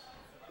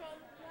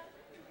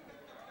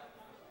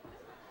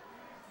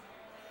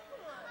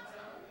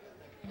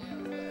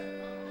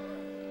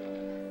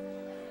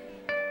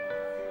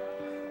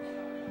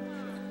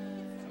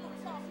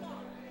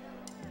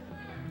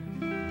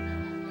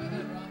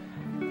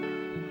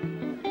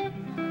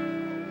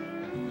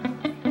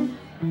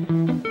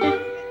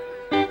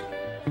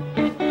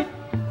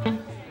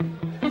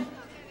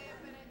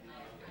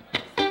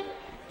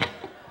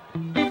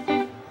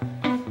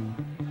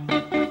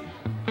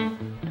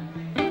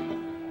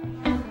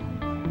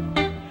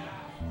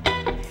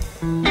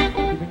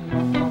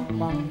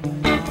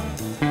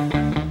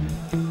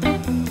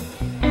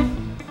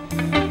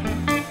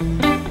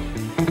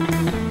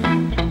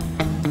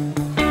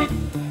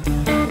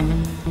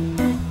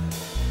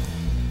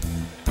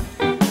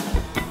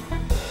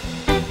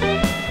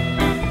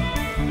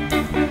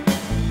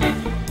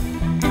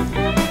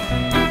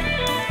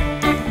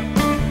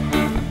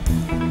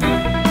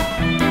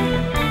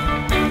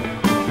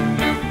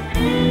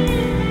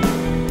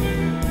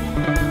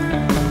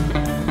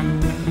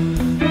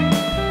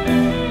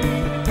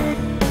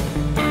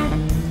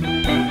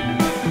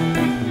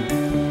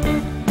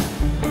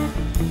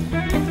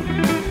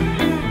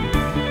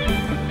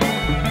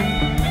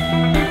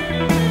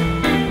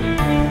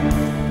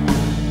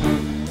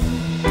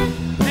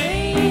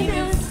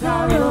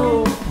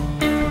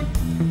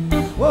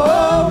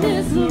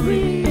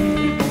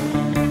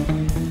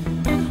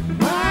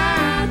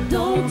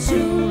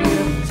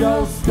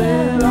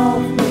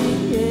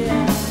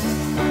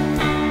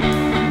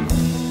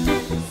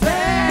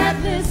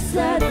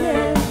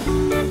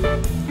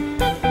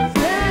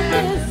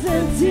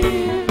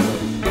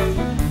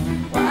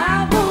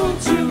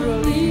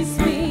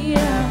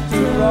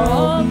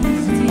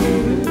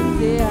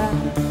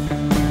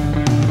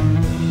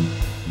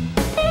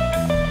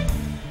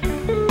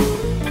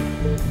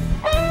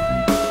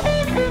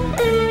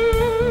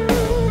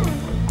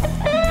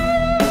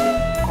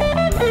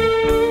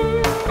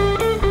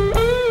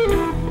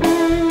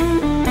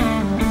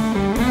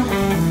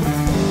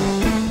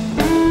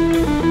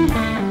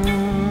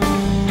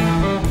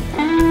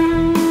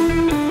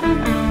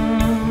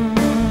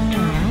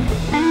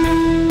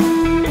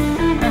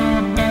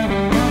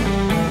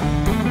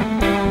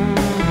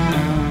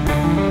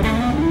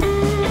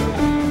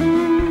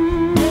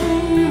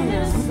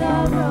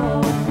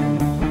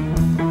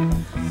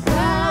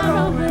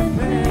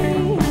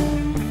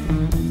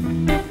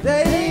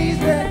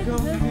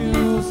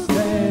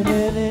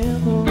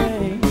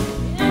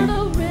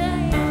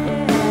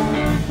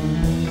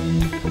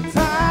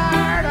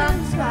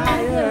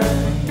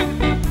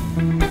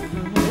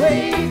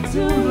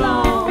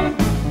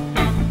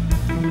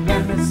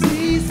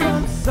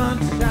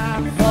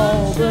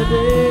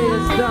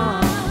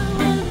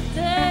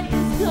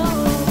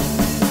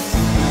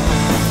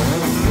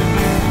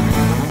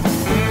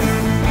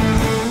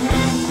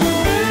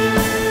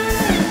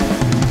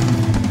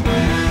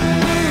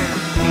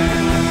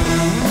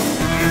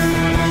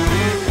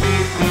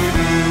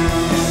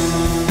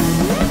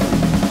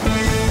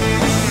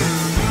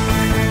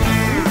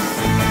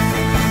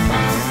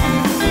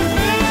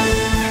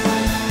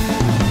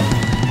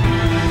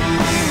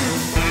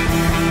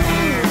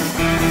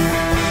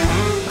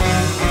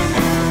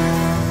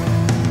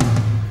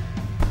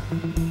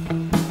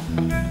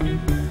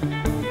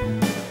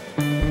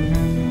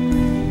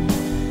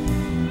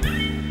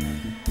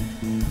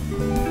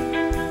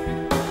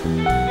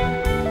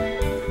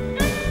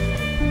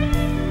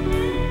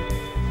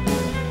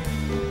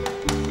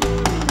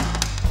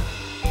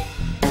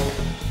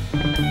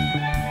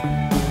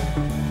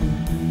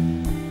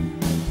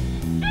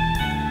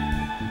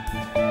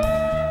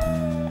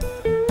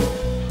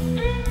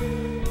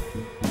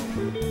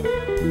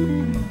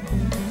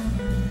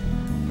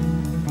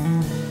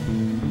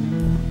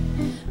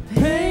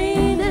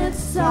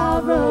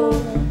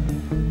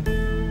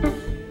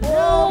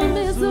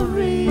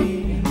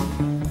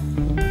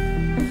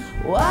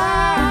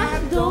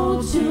 Why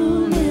don't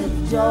you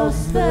lift your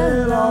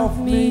spell off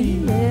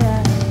me?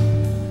 Yeah.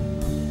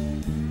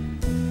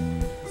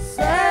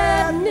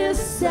 Sadness,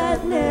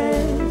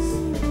 sadness,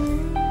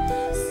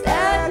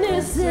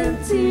 sadness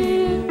and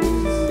tears.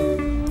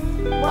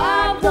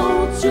 Why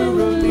don't you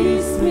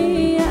release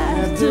me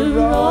after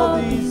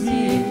all these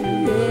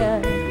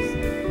years?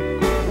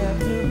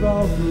 After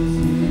all these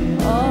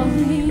years. All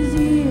these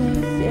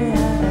years,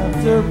 yeah.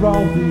 After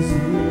all these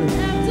years.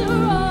 After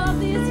all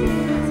these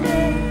years,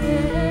 yeah.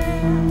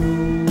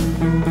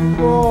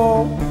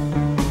 Oh,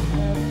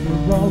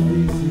 after all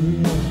these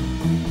years.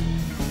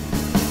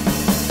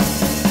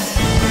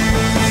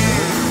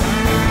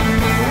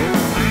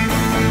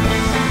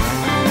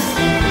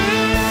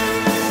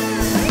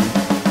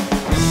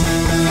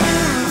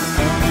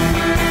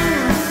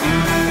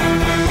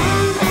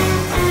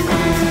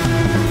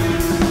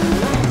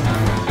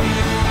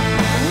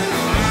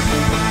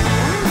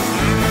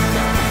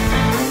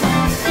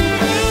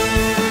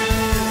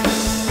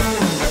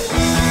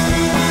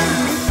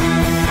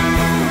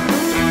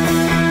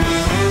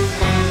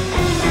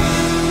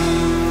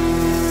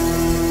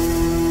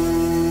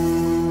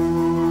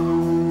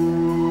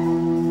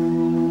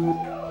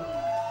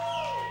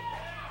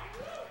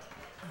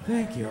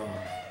 Thank you.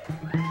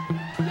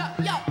 Yo,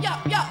 yo, yo,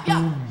 yo, yo.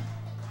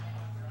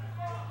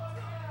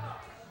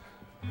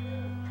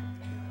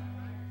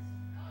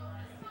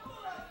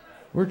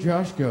 Where'd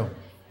Josh go?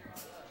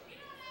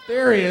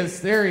 There he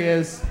is. There he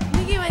is. I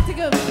think he went to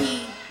go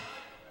pee.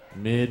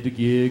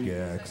 Mid-gig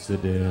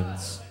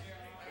accidents.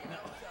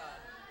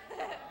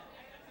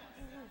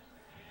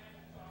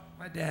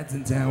 My dad's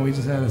in town. We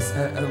just had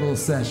a little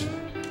session.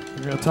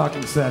 A real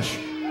talking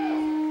session.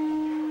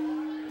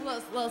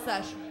 Little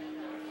sesh.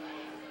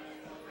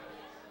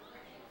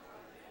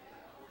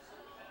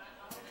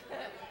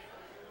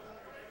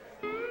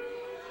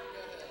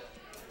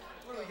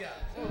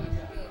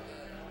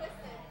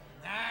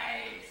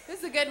 This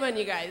is a good one,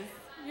 you guys.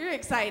 You're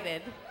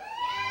excited.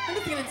 I'm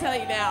just gonna tell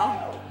you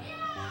now.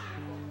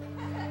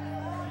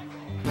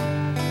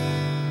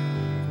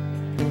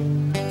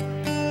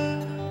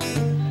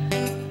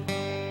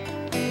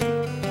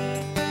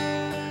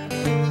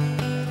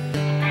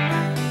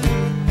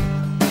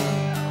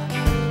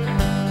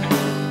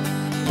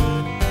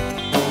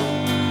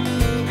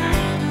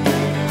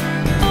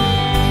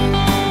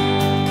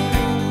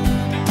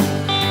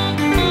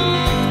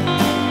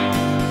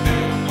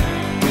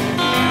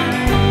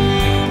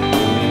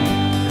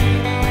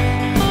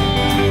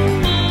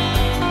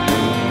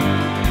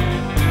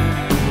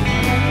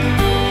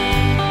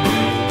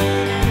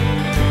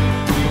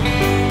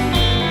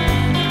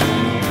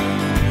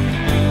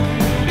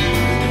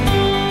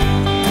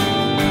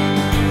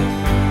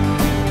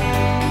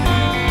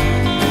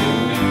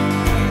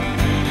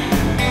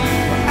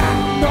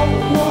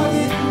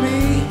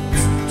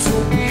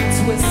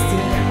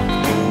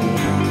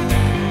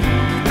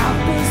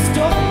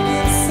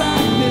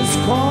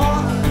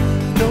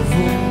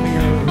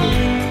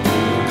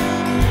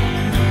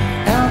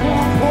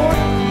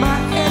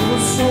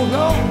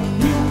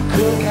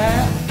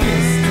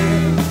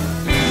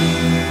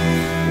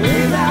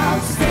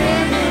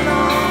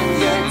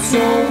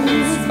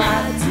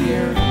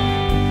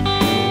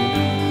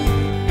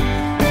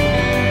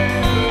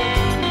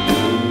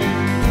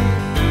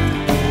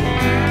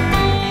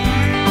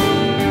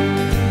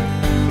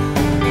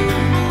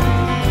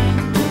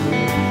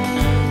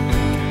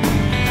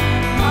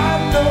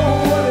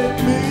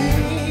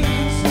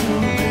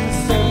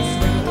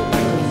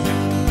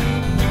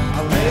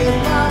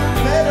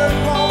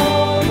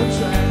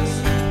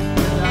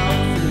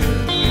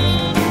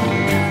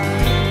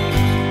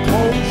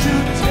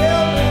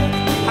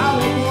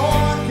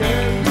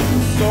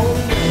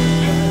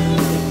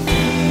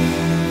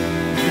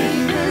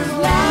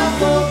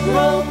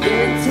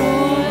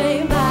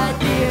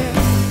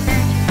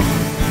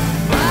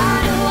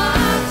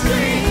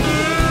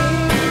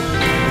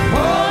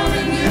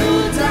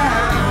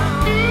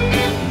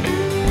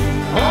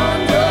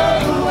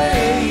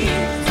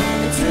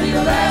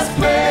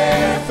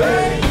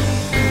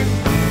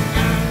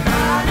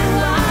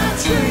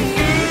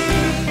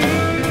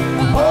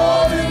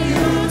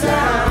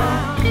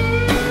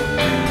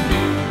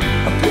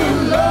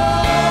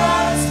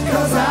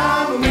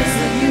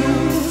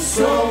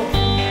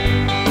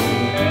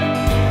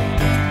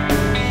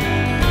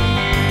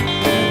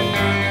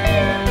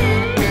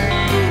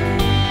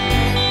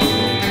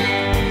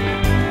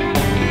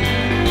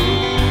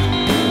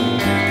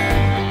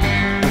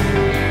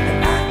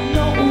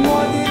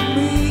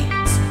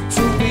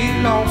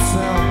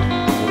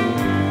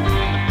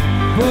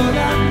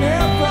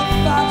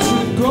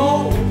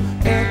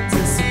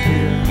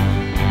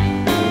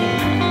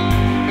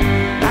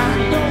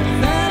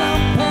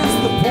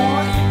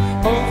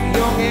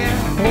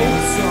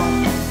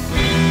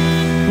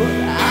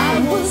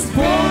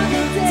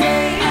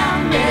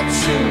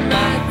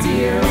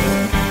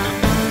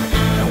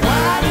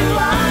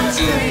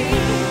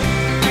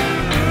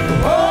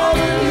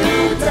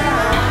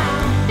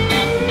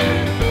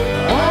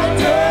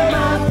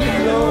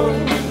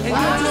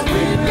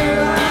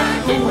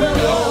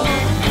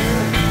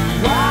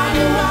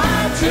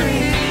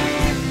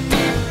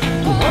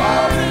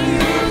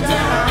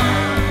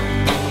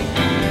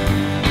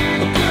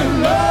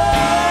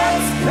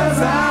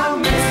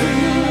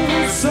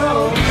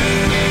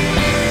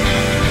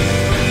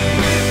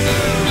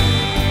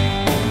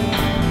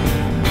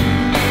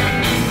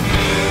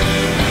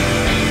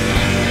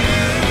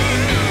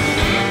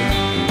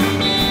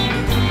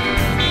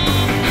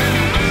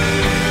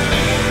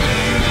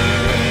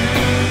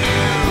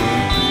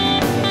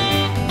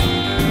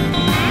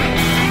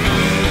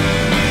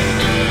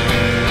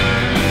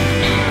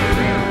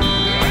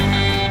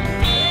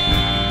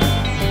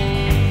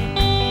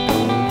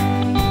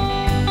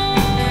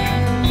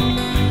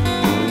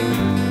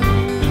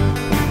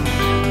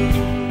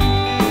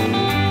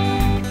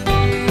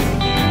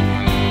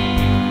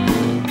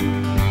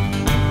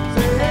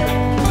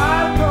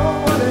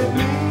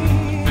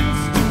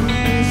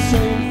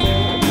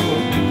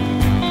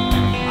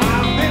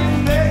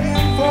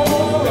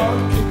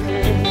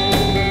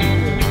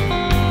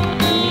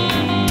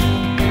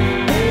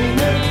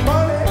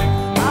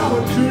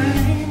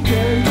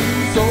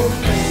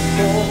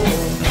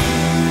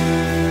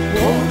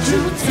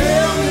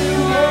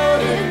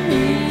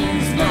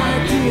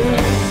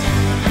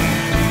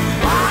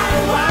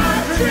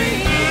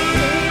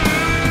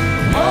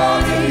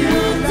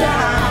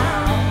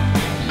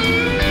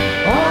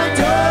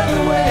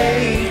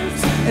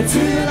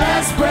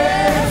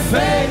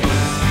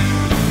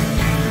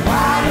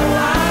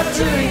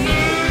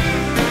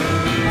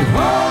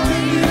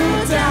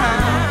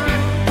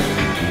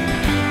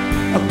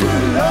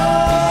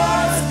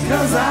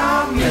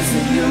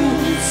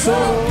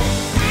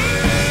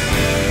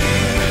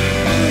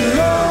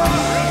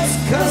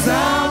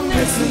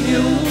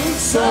 you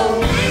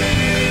so.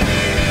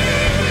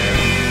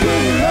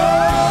 Good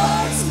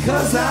Lord,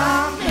 'cause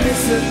I'm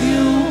missing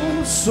you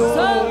so.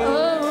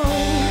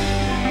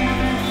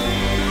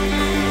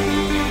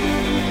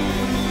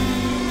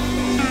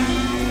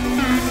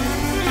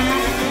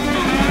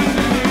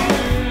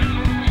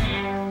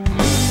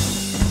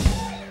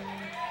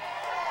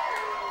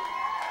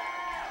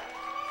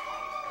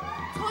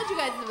 Told you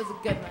guys it was a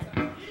good one.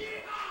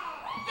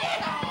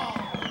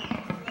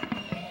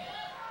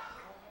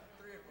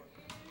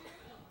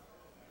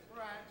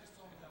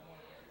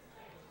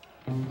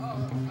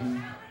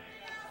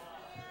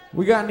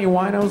 We got any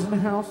winos in the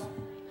house?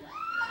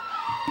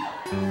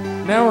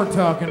 Now we're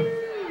talking.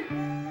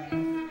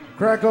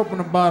 Crack open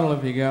a bottle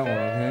if you got one,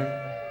 okay?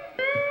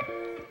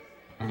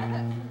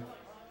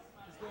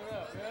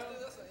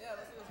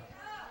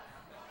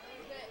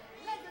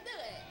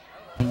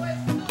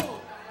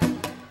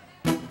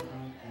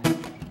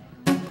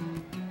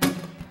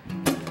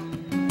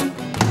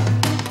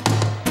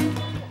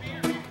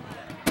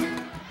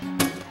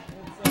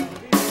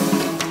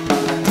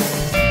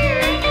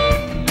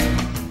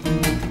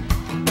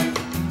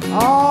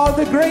 Oh,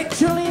 the great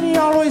Cellini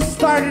always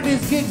started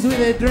his gigs with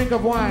a drink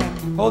of wine.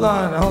 Hold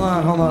on a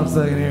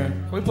second here.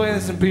 Can we play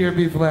this in B or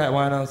B flat,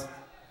 winos?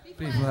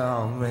 B flat,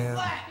 oh man.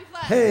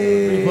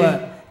 Hey, B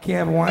flat. Can't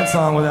have a wine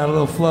song without a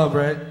little flub,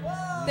 right?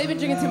 They've been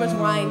drinking too much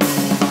wine.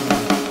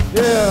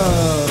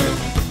 Yeah.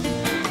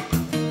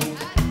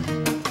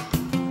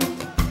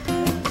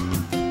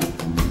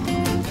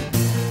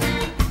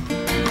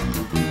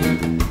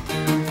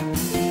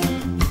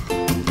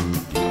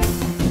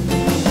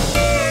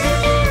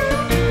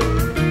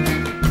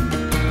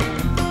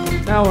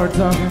 Now we're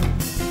talking.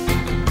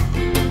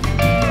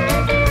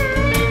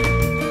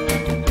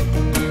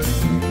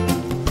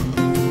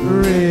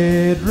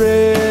 Red,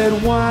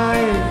 red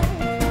wine.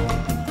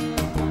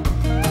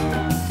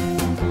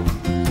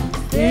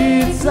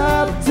 It's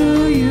up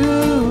to you.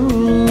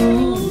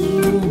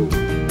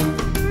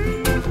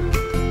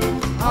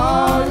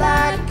 All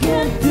I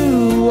can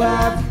do,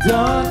 I've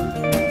done.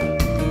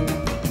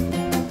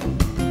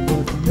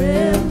 But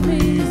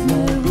memories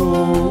may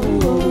roll.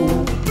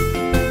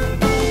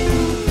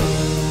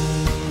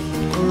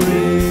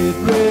 Red,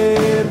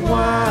 red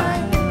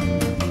wine.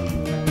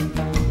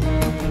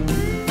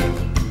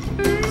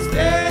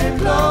 Stay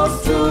close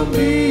to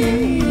me.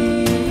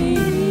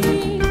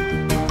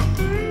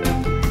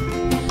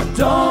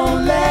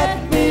 Don't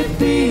let me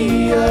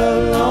be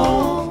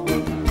alone.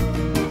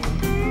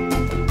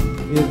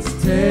 It's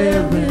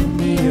tearing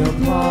me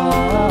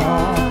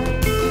apart.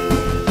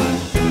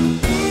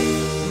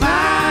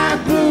 My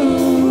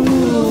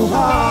blue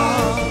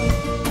heart.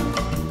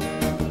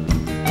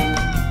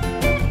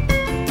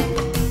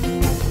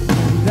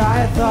 And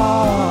I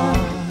thought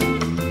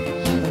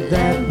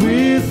that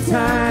with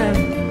time,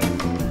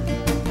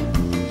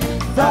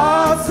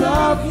 thoughts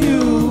of you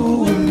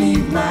would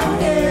leave my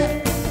head.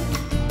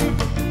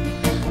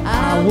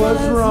 I was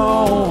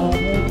wrong.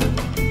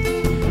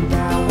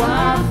 Now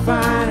I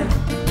find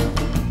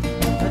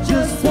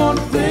just one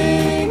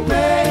thing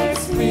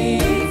makes me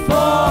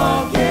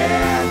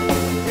forget.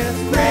 It's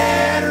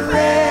red,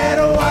 red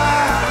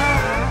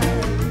wine.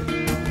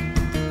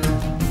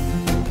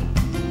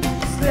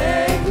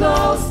 Stay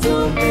close to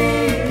me.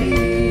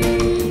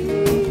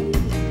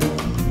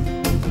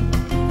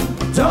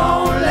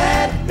 Don't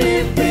let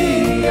me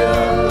be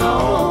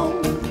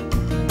alone.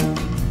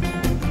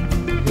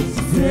 It's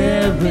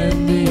tearing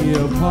me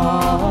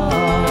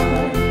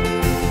apart.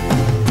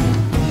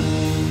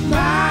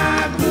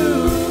 My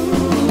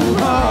blue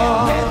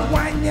heart. Red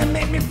wine, you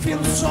make me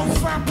feel so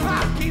far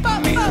apart. Keep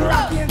me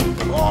rocking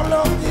all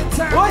of the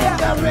time. Oh, yeah.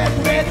 The red,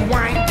 red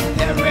wine,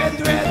 the red,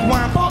 red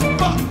wine. Bop,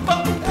 bop,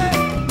 bop, hey,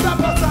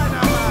 double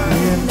dynamite.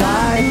 And I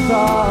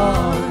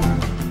thought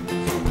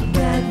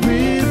that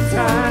with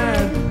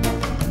time,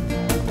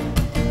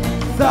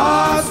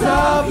 thoughts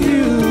of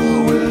you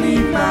will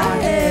leave my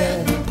head.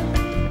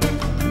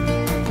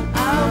 I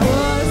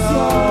was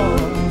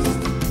lost,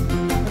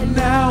 and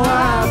now I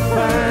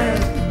find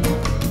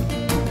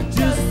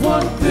just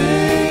one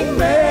thing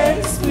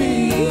makes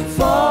me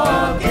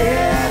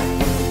forget.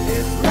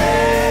 It's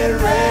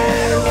red,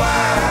 red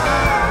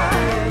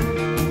wine.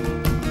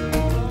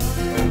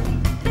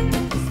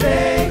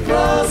 Stay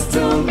close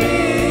to me.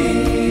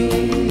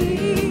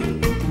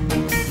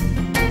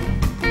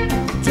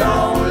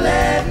 Don't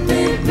let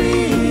me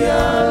be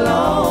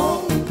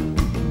alone.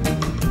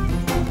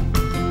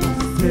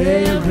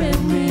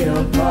 Tearing me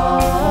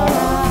apart.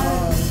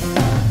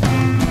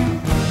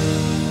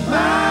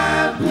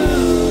 My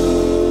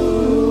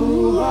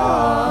blue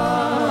heart.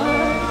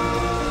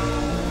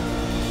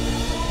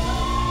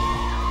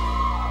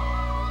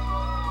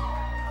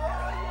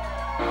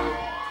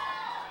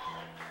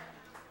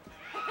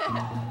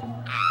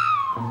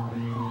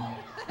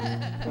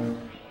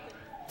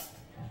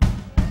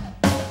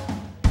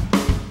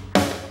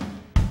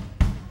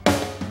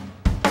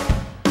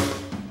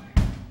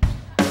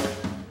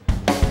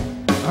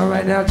 All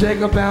right, now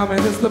Jacob Bauman.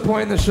 This is the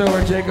point in the show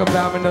where Jacob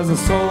Bauman does a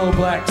solo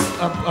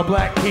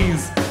black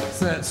keys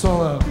set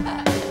solo.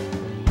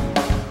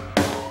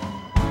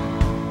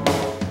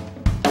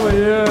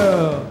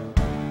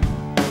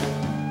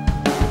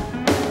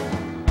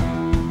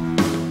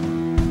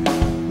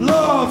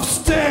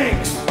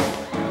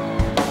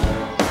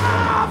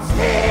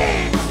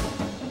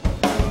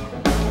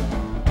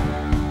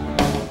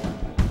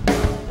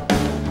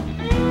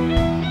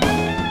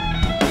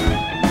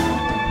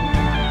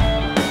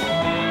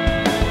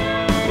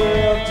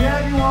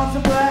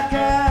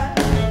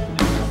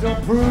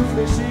 proof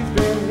that she's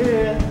been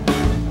hit.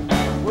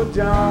 Well,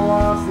 John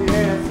wants the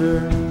answer,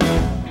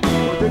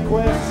 but the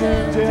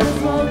question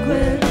just won't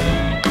quit.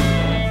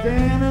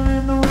 Standing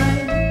in the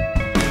rain,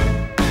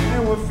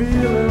 and we're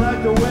feeling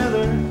like the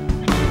weather.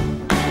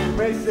 You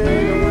may say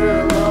that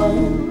we're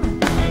alone,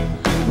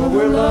 but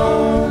we're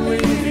lonely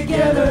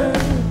together.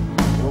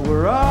 But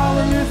we're all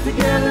in this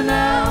together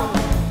now,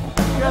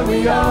 and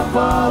we all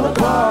fall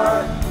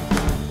apart.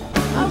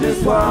 I'm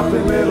just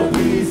swapping little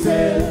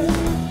pieces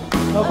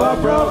of our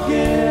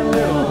broken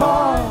little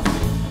hearts.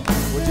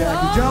 Well,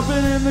 Jackie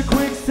jumping in the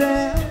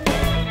quicksand,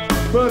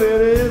 but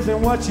it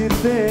isn't what you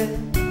think.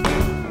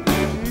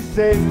 She's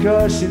safe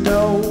 'cause you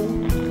know,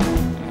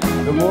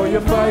 the more you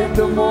fight,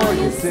 the more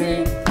you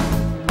sink.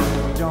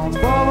 John's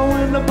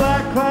following the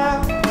black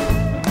cloud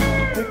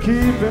to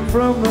keep him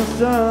from the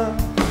sun.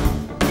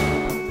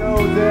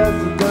 No,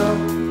 that's enough.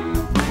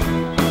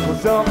 Well,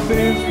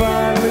 something's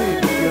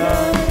finally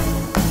begun.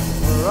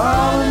 We're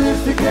all in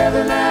this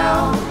together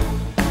now,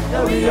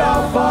 and we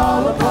all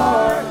fall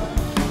apart.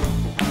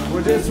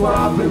 We're just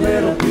swapping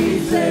little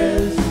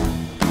pieces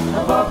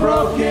of our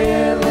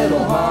broken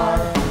little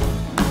heart.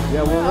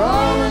 Yeah, we're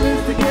all in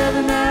this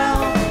together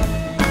now,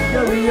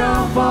 yeah, we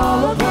all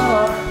fall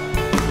apart.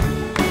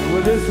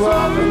 We're just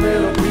swapping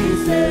little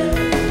pieces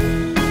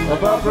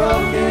of our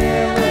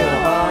broken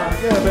little heart.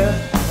 Yeah, man.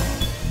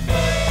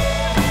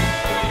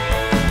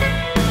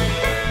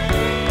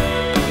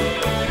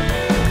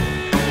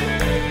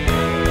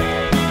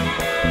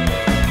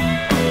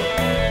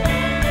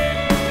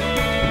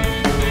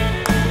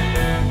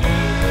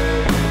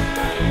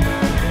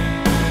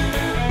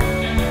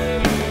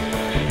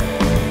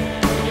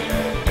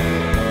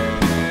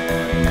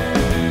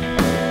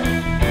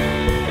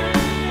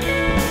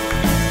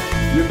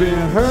 You've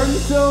been hurting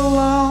so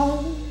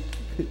long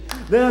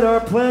that our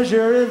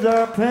pleasure is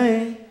our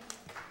pain.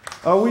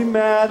 Are we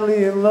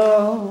madly in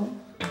love?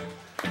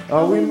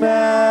 Are we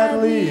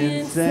madly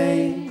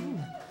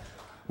insane?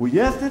 Well,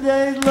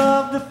 yesterday's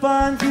love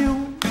defines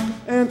you,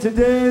 and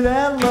today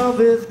that love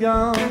is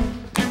gone.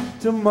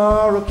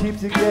 Tomorrow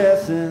keeps you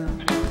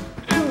guessing,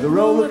 the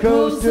roller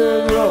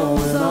coaster's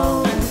rolling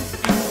on.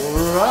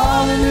 We're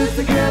all in this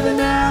together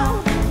now,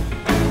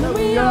 and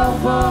we all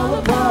fall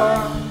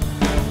apart.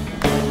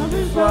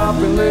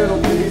 Swapping little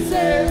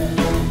pieces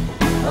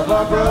of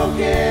our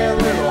broken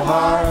little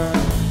heart.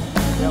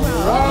 Yeah,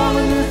 we're all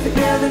in this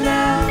together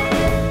now,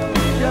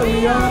 yeah,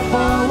 we all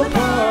fall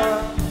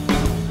apart.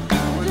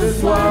 We're just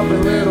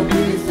swapping little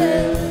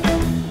pieces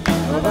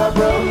of our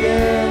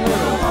broken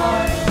little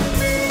heart.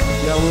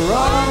 Yeah, we're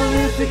all in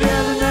this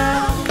together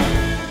now,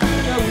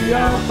 yeah, we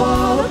all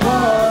fall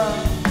apart.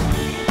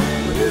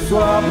 We're just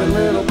swapping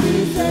little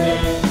pieces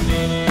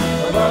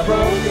of our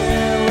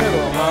broken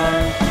little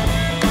heart.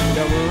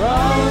 Yeah, we're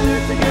all in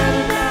this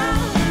together now,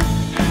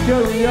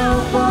 cause we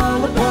all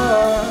fall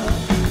apart.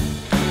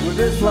 We're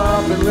just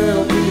swapping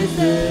little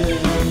pieces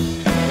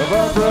of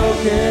our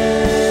broken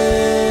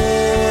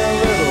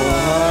little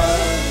heart.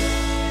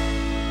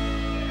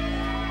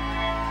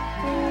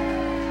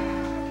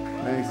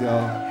 Thanks,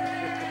 y'all.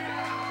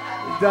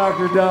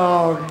 Dr.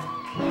 Dog.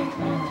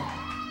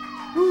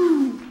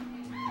 Woo.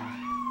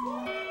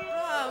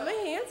 Oh, my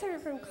hands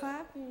hurt from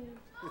clapping.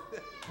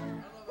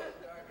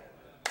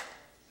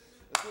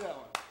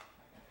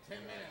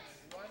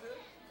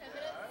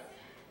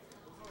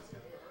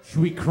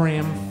 Should we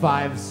cram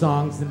 5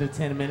 songs into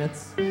 10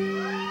 minutes?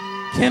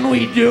 Can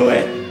we do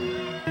it?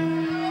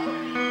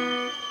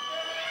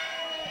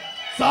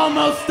 It's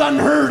almost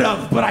unheard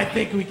of, but I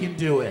think we can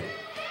do it.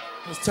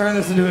 Let's turn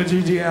this into a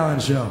G.G.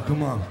 Allen show.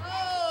 Come on.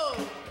 Oh,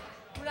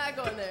 we're not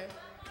going there.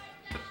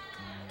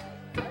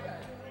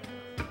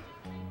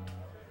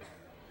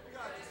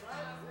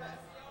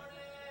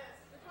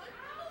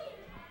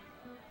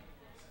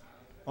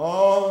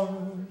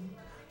 On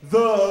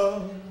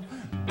the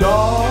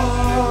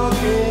dark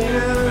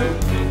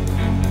end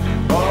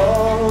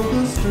of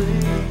the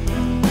street,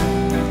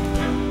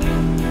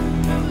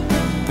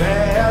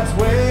 that's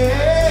where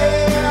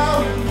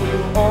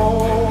we'll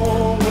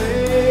always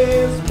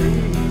be,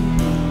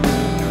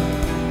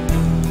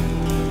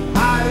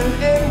 hiding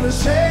in the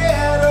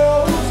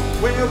shadows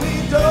where we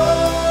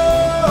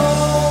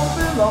don't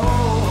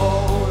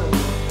belong,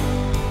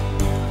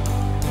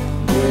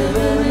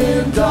 living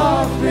in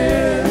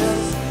darkness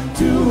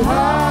to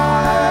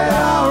hide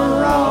our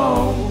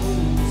wrongs,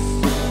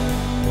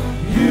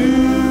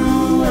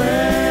 you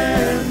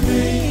and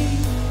me,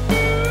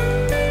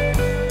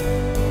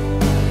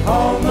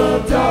 on the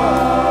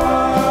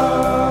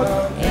dark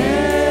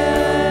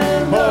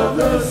end of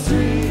the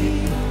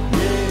street,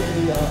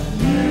 yeah,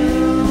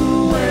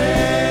 you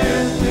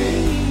and me.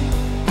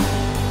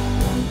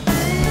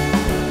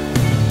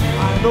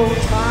 I know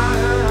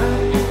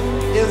time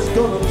is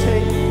gonna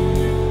take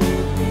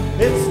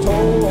its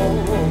toll.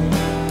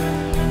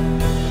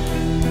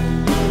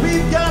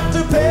 We've got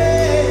to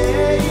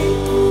pay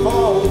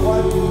for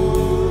what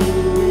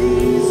we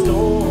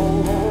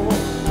stole.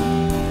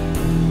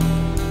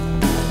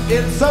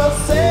 It's so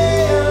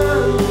sad,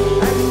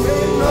 and we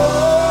know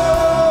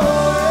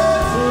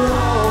it's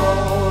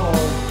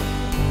wrong.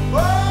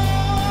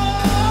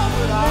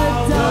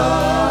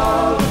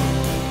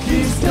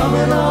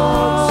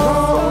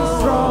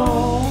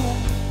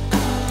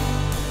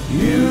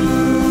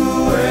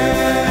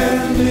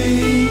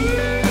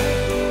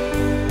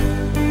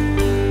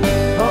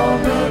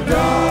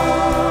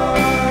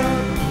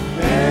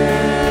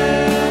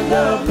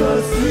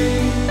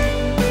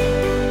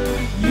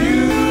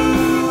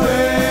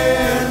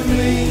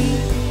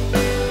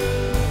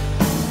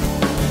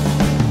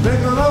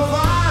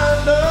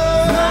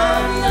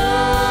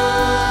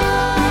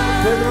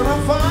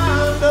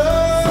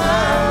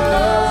 find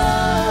us.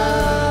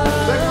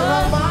 They're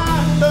gonna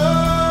find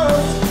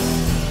us.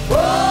 Oh,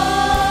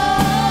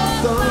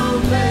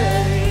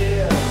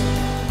 someday,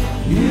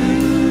 you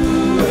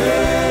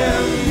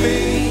and me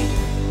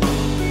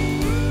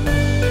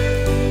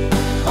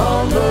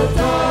on the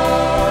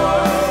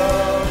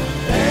dark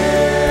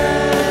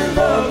end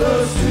of the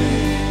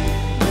street.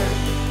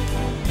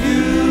 You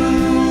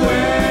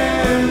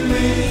and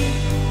me.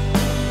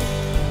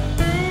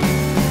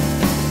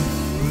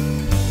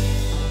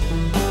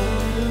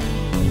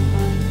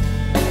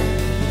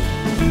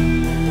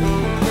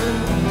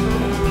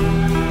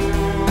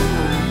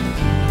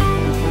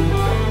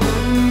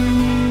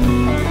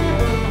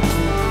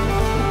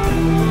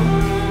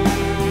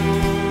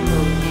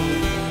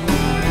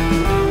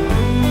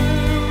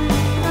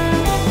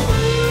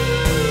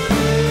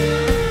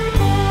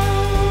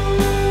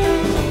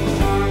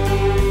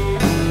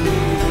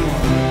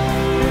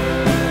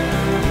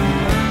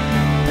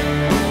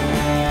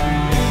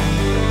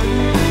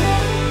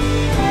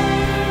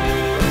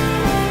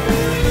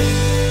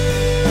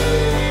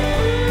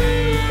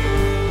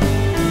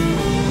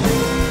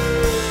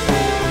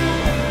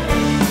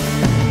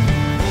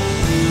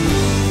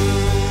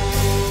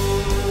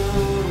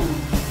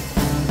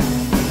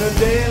 The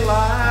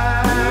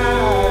daylight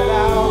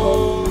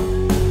hour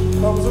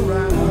comes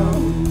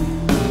around,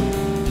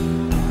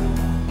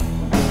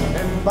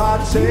 and by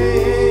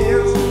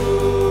chance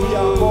we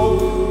are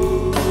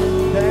both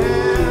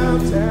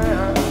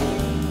downtown.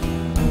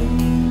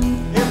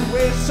 If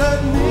we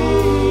should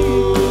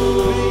meet,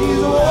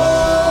 please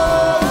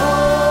walk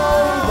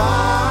on by.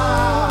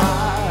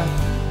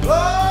 Oh,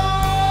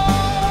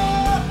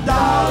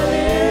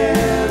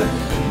 darling,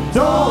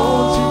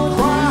 don't you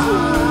cry.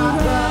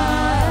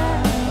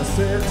 I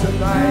said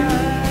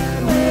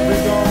tonight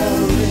we're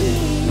gonna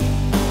meet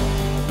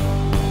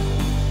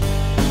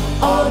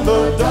on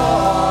the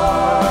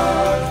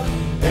dark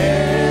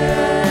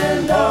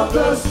end of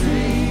the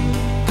street.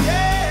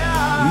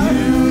 Yeah,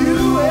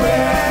 you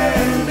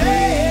and me,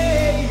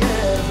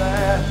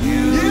 yes,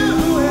 you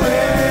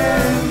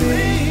and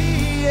me,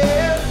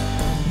 yeah,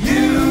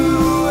 you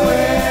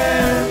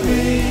and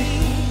me,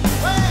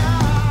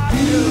 well,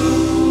 you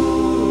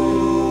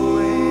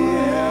and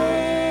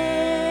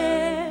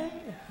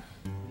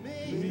me.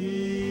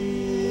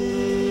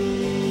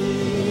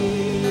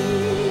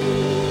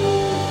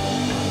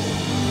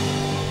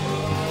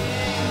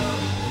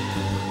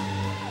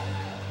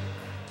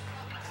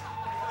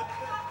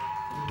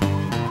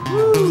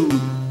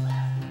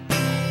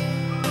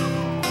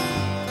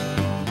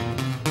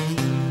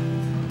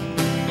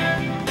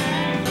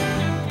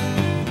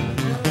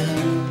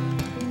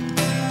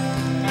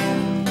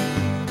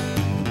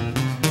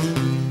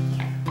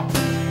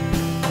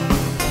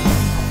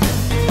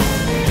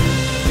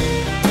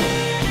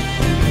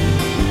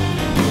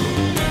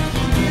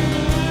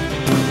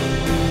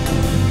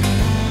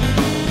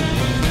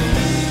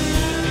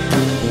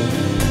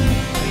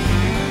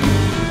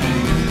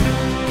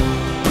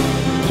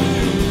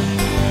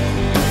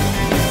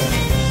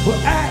 Well,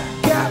 I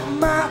got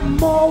my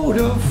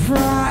motive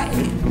right,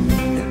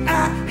 and I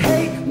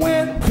hate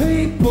when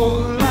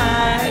people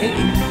lie.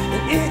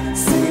 And it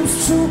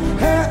seems to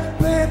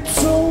happen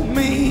to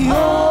me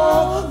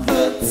all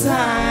the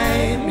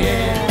time,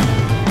 yeah.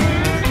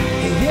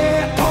 And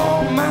yeah,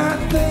 all my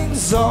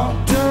things are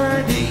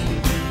dirty,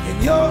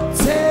 and you're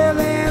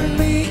telling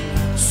me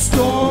a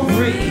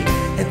story.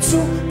 And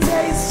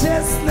today's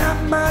just not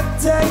my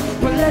day,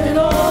 but let it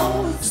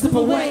all slip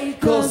away,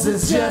 'cause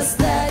it's just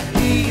that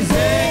easy.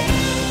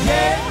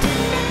 Yeah,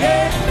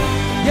 yeah,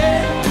 yeah,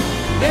 yeah,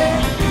 yeah,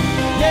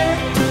 yeah,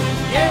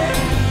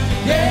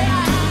 yeah, yeah,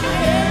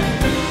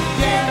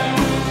 yeah,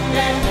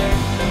 yeah,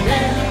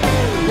 yeah,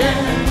 yeah,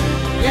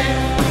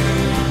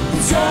 yeah.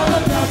 It's all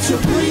about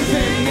your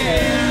breathing,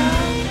 yeah.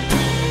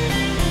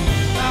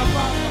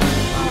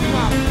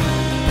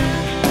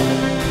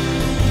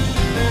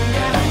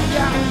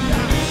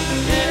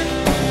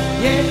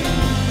 Yeah,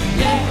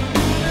 yeah,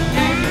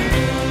 yeah,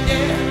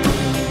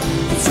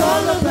 yeah. It's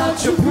all about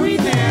your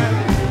breathing.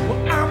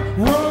 Well, I'm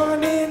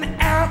running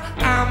out,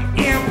 I'm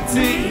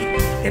empty,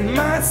 and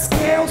my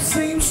scale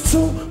seems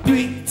to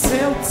be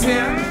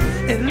tilting.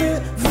 And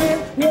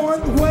living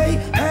one way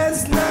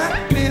has not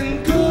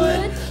been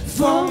good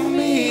for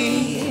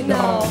me,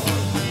 no.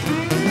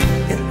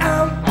 And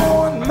I'm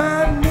on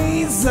my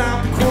knees,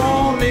 I'm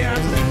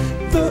crawling.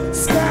 The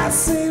sky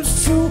seems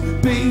to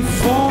be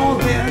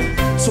falling.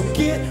 So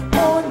get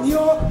on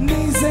your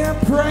knees and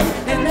pray,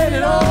 and let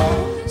it all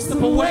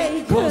slip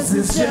away, 'cause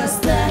it's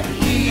just that